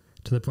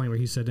to the point where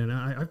he said, and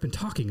I've been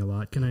talking a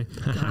lot. Can I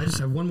just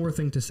have one more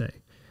thing to say?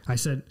 I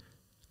said,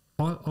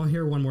 I'll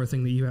hear one more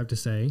thing that you have to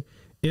say,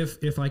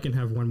 if I can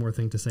have one more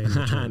thing to say in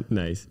return.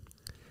 Nice.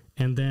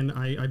 And then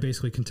I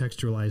basically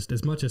contextualized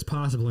as much as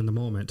possible in the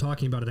moment.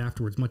 Talking about it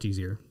afterwards, much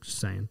easier, just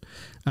saying.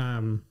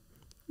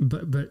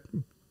 But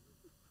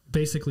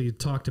basically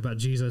talked about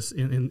Jesus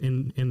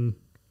in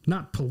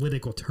not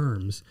political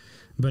terms,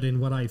 but in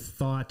what I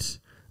thought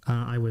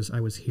I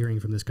was hearing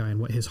from this guy, and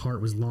what his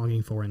heart was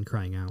longing for and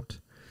crying out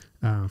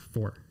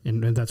for.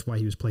 And that's why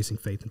he was placing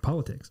faith in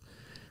politics,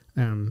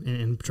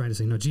 and trying to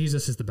say, no,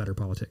 Jesus is the better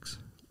politics,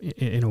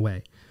 in a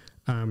way.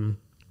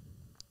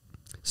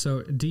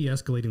 So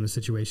de-escalating the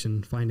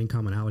situation, finding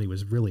commonality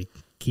was really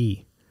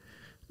key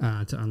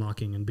to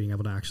unlocking and being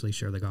able to actually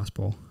share the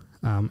gospel.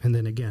 And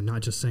then again,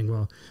 not just saying,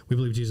 well, we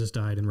believe Jesus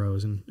died and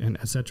rose and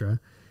et cetera.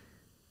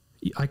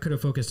 I could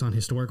have focused on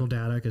historical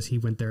data because he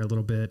went there a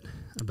little bit,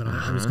 but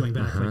I was going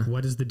back, like,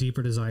 what is the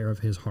deeper desire of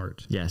his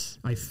heart? Yes.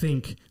 I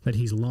think that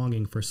he's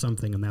longing for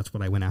something, and that's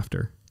what I went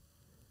after.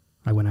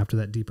 I went after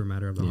that deeper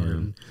matter of the heart.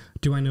 And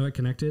do I know it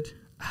connected?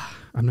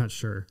 I'm not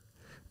sure.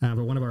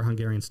 But one of our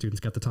Hungarian students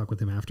got to talk with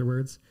him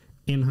afterwards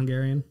in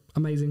Hungarian.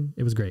 Amazing.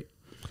 It was great.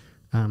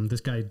 This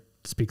guy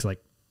speaks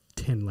like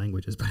 10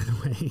 languages, by the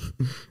way.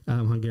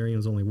 Hungarian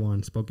is only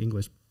one, spoke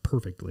English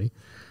perfectly.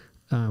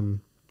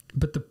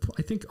 But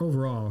I think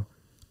overall,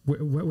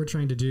 what we're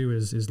trying to do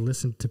is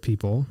listen to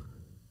people.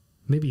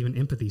 Maybe even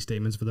empathy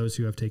statements for those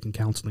who have taken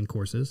counseling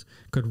courses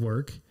could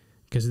work,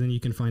 because then you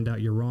can find out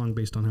you're wrong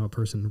based on how a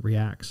person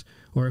reacts.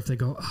 Or if they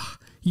go, oh,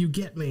 you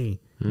get me,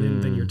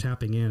 then you're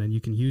tapping in, and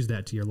you can use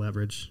that to your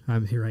leverage.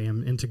 Here I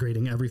am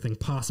integrating everything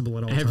possible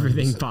at all times.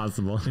 Everything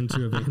possible.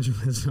 into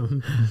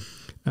evangelism.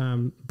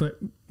 But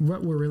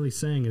what we're really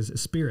saying is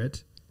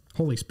Spirit,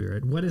 Holy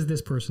Spirit, what is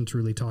this person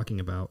truly talking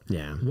about?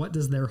 Yeah. What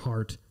does their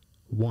heart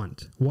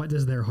want? What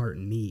does their heart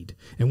need?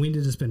 And we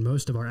need to spend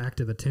most of our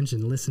active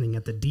attention listening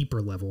at the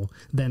deeper level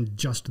than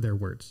just their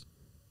words.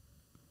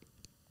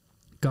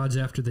 God's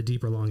after the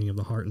deeper longing of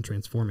the heart and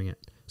transforming it.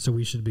 So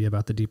we should be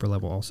about the deeper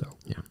level also.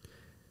 Yeah.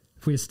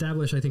 If we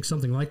establish, I think,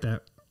 something like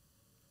that,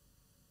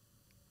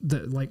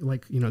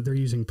 like they're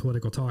using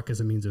political talk as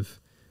a means of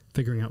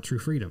figuring out true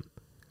freedom.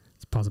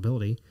 It's a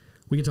possibility.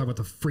 We can talk about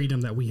the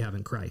freedom that we have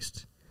in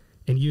Christ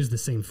and use the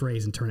same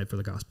phrase and turn it for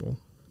the gospel.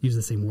 Use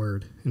the same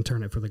word and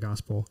turn it for the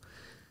gospel.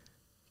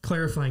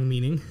 Clarifying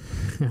meaning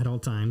at all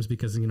times,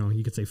 because,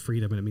 you could say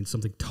freedom and it means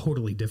something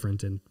totally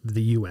different in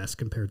the U.S.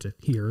 compared to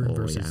here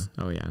versus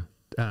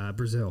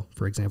Brazil,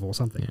 for example, or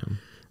something.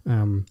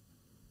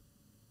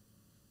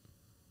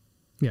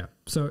 Yeah.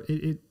 So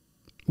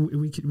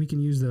we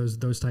can use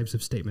those types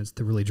of statements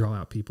to really draw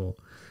out people.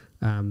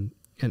 And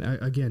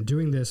again,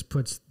 doing this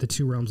puts the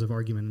two realms of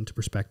argument into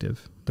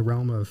perspective: the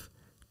realm of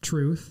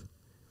truth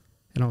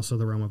and also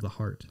the realm of the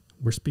heart.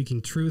 We're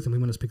speaking truth, and we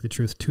want to speak the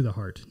truth to the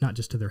heart, not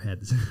just to their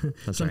heads.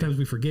 Sometimes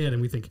we forget,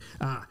 and we think,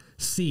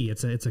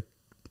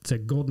 it's a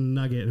golden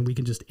nugget, and we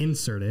can just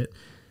insert it,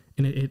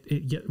 and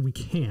we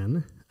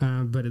can,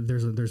 but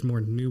there's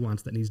more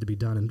nuance that needs to be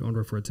done in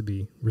order for it to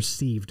be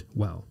received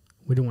well.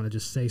 We don't want to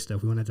just say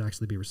stuff; we want it to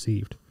actually be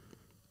received.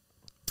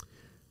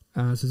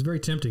 So it's very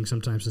tempting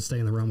sometimes to stay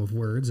in the realm of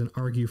words and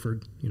argue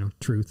for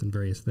truth and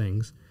various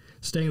things.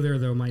 Staying there,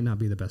 though, might not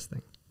be the best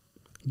thing.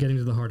 Getting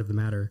to the heart of the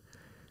matter,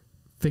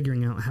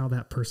 figuring out how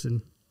that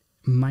person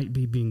might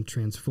be being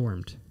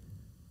transformed.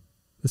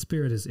 The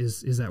Spirit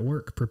is at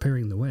work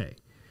preparing the way,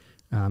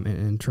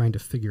 and trying to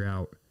figure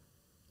out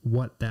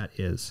what that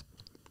is.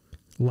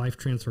 Life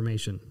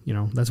transformation,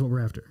 that's what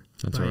we're after.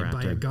 That's what we're after.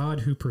 By a God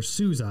who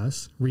pursues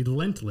us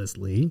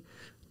relentlessly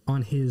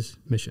on his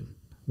mission,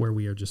 where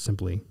we are just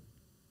simply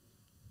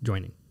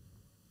joining.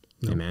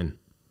 Amen.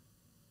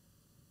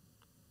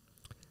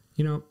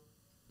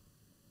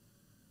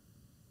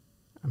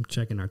 I'm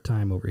checking our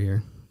time over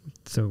here,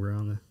 so we're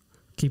on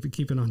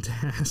keeping on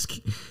task.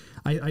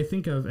 I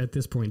think of, at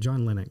this point,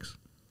 John Lennox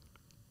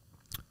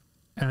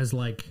as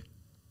like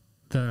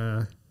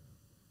the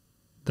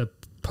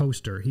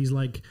poster. He's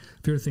like,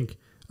 if you were to think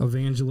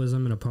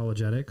evangelism and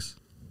apologetics,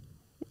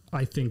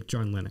 I think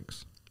John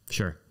Lennox.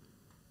 Sure.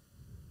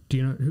 Do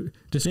you know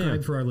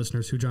describe for our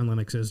listeners who John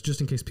Lennox is,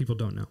 just in case people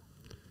don't know?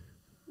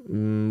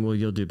 Well,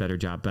 you'll do a better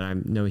job, but I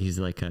know he's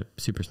like a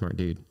super smart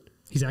dude.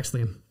 He's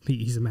actually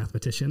he's a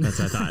mathematician. That's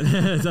what I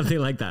thought. Something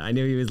like that. I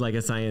knew he was like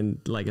a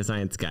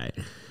science guy.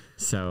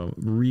 So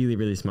really,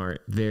 really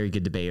smart, very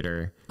good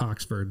debater.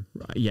 Oxford.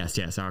 Yes,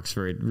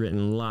 Oxford.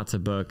 Written lots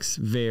of books.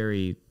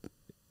 Very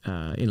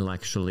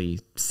intellectually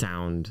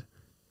sound,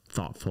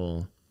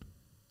 thoughtful,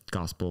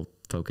 gospel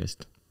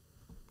focused.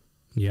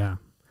 Yeah,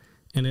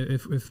 and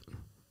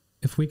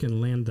if we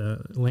can land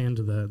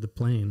the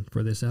plane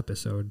for this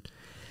episode,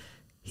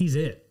 he's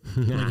it.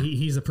 Like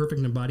he's a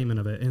perfect embodiment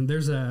of it. And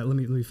there's let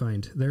me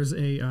find. There's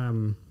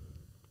a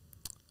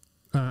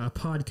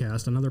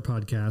podcast, another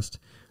podcast.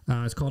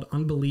 It's called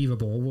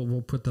Unbelievable.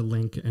 We'll put the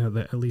link,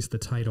 at least the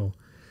title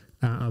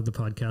of the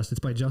podcast. It's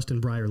by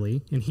Justin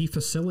Brierly, and he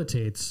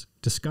facilitates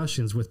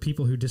discussions with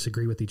people who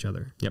disagree with each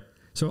other. Yep.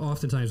 So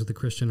oftentimes with a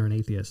Christian or an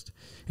atheist.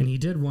 And he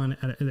did one,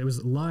 it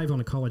was live on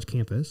a college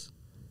campus,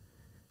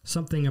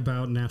 something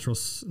about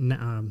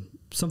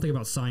something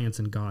about science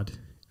and God.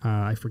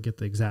 I forget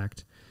the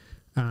exact.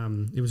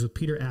 It was with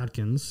Peter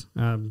Adkins.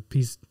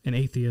 He's an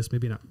atheist,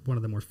 maybe not one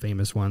of the more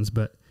famous ones,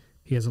 but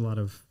he has a lot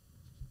of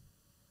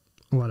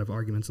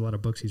arguments, a lot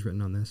of books he's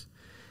written on this.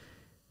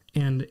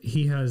 And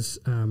he has,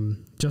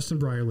 Justin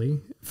Brierly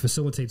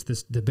facilitates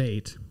this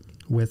debate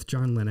with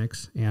John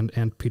Lennox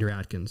and Peter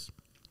Adkins.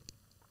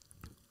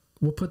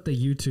 We'll put the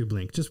YouTube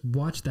link. Just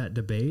watch that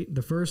debate.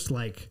 The first,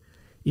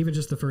 even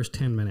just the first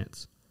 10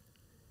 minutes.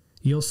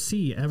 You'll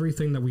see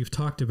everything that we've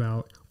talked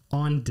about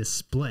on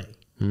display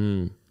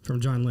from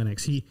John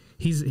Lennox.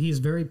 He's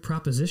very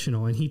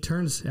propositional, and he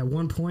turns, at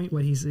one point,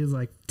 he's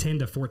like 10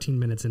 to 14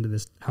 minutes into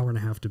this hour and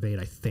a half debate,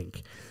 I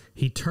think.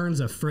 He turns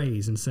a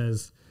phrase and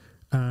says,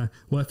 well,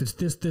 if it's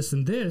this, this,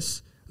 and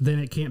this, then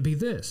it can't be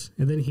this.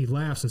 And then he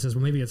laughs and says,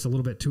 well, maybe it's a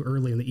little bit too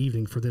early in the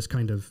evening for this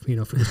kind of,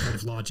 for this kind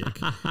of logic.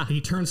 He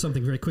turns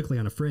something very quickly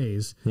on a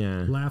phrase,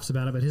 laughs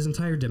about it, but his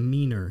entire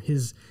demeanor,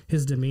 his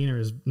demeanor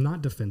is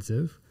not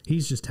defensive.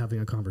 He's just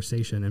having a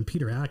conversation. And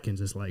Peter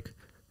Adkins is like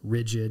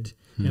rigid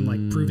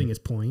and proving his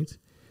point.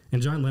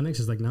 And John Lennox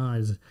is like,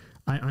 no,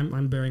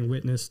 I'm bearing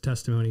witness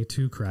testimony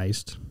to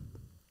Christ,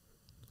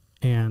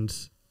 and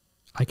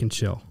I can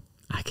chill.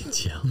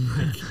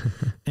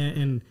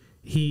 And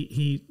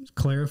he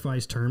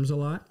clarifies terms a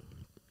lot.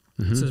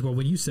 Says, well,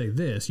 when you say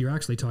this, you're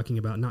actually talking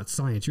about not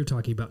science, you're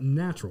talking about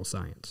natural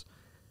science.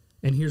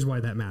 And here's why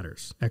that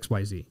matters, X,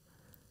 Y, Z.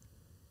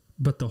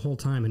 But the whole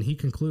time, and he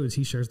concludes,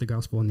 he shares the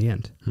gospel in the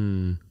end.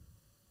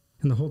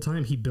 And the whole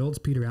time he builds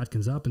Peter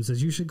Adkins up and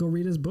says, you should go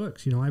read his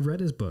books. I've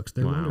read his books.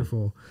 They're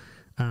wonderful.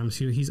 So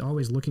he's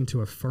always looking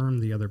to affirm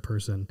the other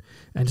person.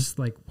 And just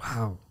like,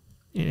 wow.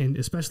 And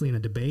especially in a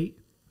debate,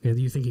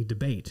 you're thinking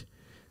debate.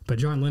 But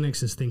John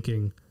Lennox is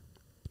thinking,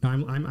 No,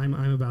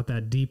 I'm about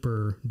that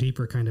deeper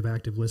kind of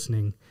active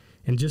listening,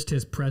 and just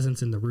his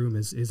presence in the room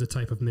is a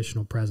type of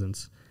missional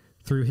presence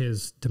through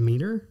his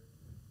demeanor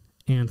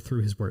and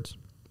through his words.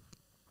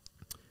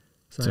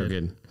 So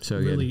good.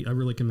 I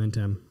really commend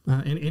him.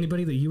 And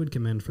anybody that you would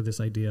commend for this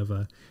idea of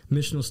a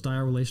missional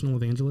style relational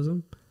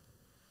evangelism?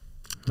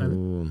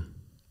 Ooh.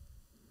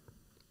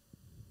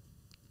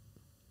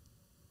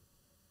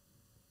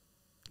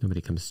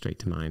 Nobody comes straight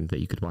to mind that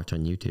you could watch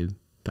on YouTube,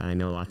 but I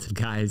know lots of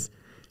guys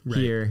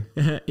here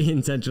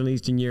in Central and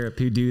Eastern Europe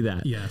who do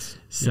that. Yes.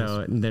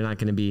 So they're not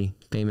going to be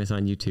famous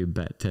on YouTube,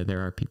 but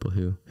there are people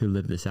who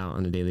live this out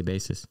on a daily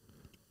basis.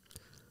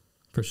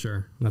 For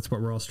sure. That's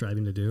what we're all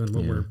striving to do, and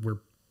what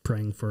we're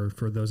praying for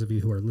those of you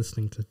who are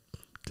listening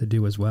to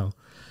do as well.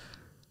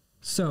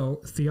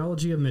 So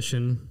theology of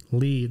mission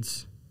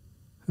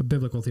a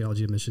biblical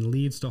theology of mission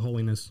leads to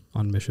holiness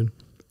on mission.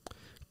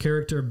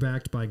 Character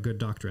backed by good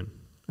doctrine.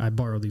 I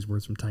borrow these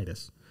words from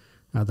Titus,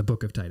 the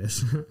book of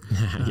Titus.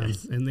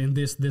 Yes. And then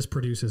this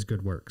produces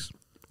good works.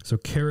 So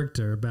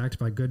character backed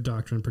by good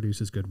doctrine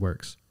produces good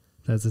works.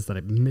 That's this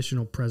that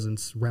missional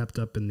presence wrapped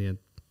up in the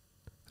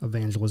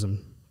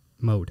evangelism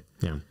mode.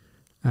 Yeah.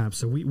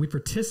 So we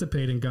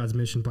participate in God's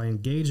mission by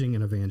engaging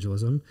in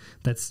evangelism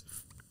that's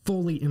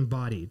fully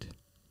embodied,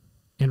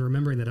 and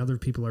remembering that other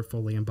people are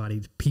fully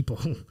embodied people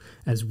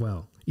as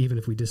well, even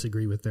if we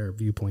disagree with their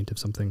viewpoint of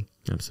something.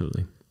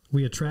 Absolutely.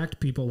 We attract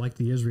people like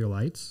the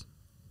Israelites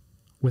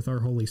with our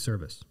holy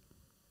service.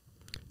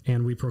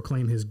 And we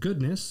proclaim his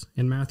goodness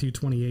in Matthew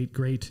 28,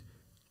 Great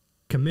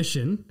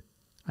Commission.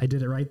 I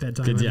did it right that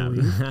time, Good I job.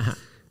 believe.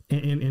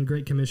 in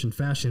Great Commission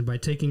fashion by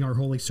taking our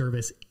holy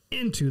service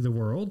into the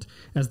world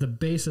as the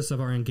basis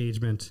of our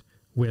engagement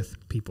with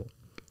people.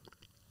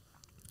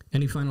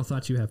 Any final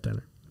thoughts you have,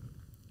 Tyler?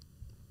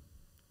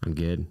 I'm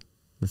good.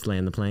 Let's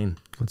land the plane.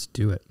 Let's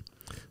do it.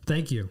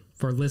 Thank you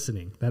for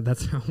listening.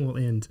 That's how we'll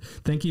end.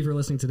 Thank you for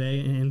listening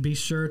today, and be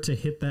sure to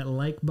hit that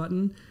like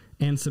button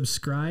and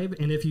subscribe.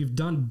 And if you've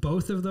done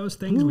both of those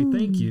things, we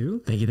thank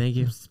you. Thank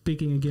you.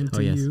 Speaking again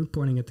to you,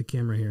 pointing at the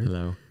camera here.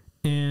 Hello.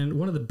 And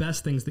one of the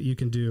best things that you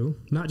can do,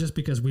 not just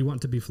because we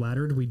want to be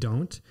flattered, we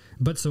don't,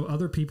 but so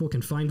other people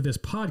can find this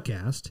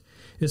podcast,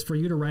 is for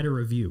you to write a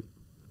review.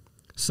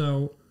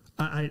 So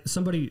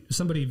somebody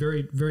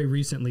very, very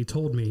recently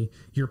told me,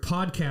 your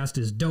podcast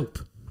is dope.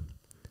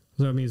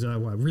 So it means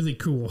really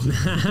cool.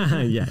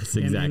 Yes,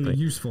 exactly. and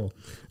useful.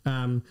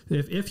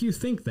 If you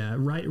think that,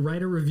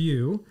 write a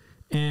review,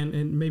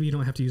 and maybe you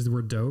don't have to use the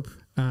word dope,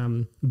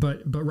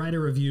 but write a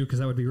review, because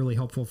that would be really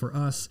helpful for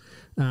us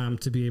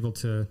to be able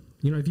to,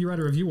 if you write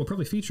a review, we'll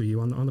probably feature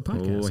you on the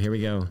podcast. Oh, here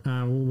we go.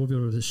 We'll be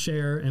able to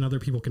share, and other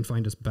people can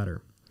find us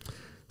better.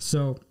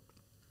 So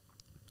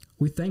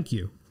we thank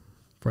you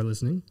for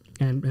listening,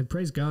 and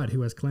praise God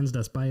who has cleansed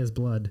us by his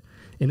blood,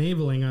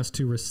 enabling us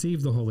to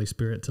receive the Holy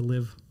Spirit to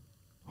live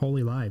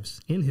holy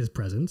lives in his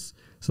presence,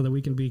 so that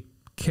we can be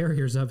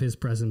carriers of his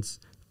presence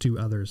to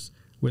others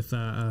with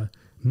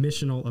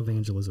missional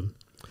evangelism.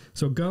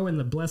 So go in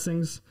the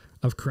blessings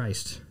of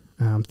Christ.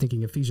 I'm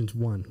thinking Ephesians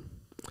 1,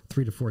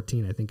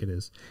 3-14, I think it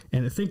is.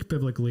 And think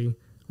biblically,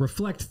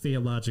 reflect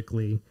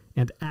theologically,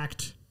 and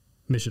act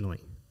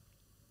missionally,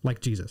 like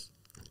Jesus.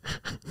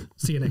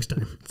 See you next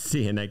time.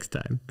 See you next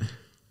time.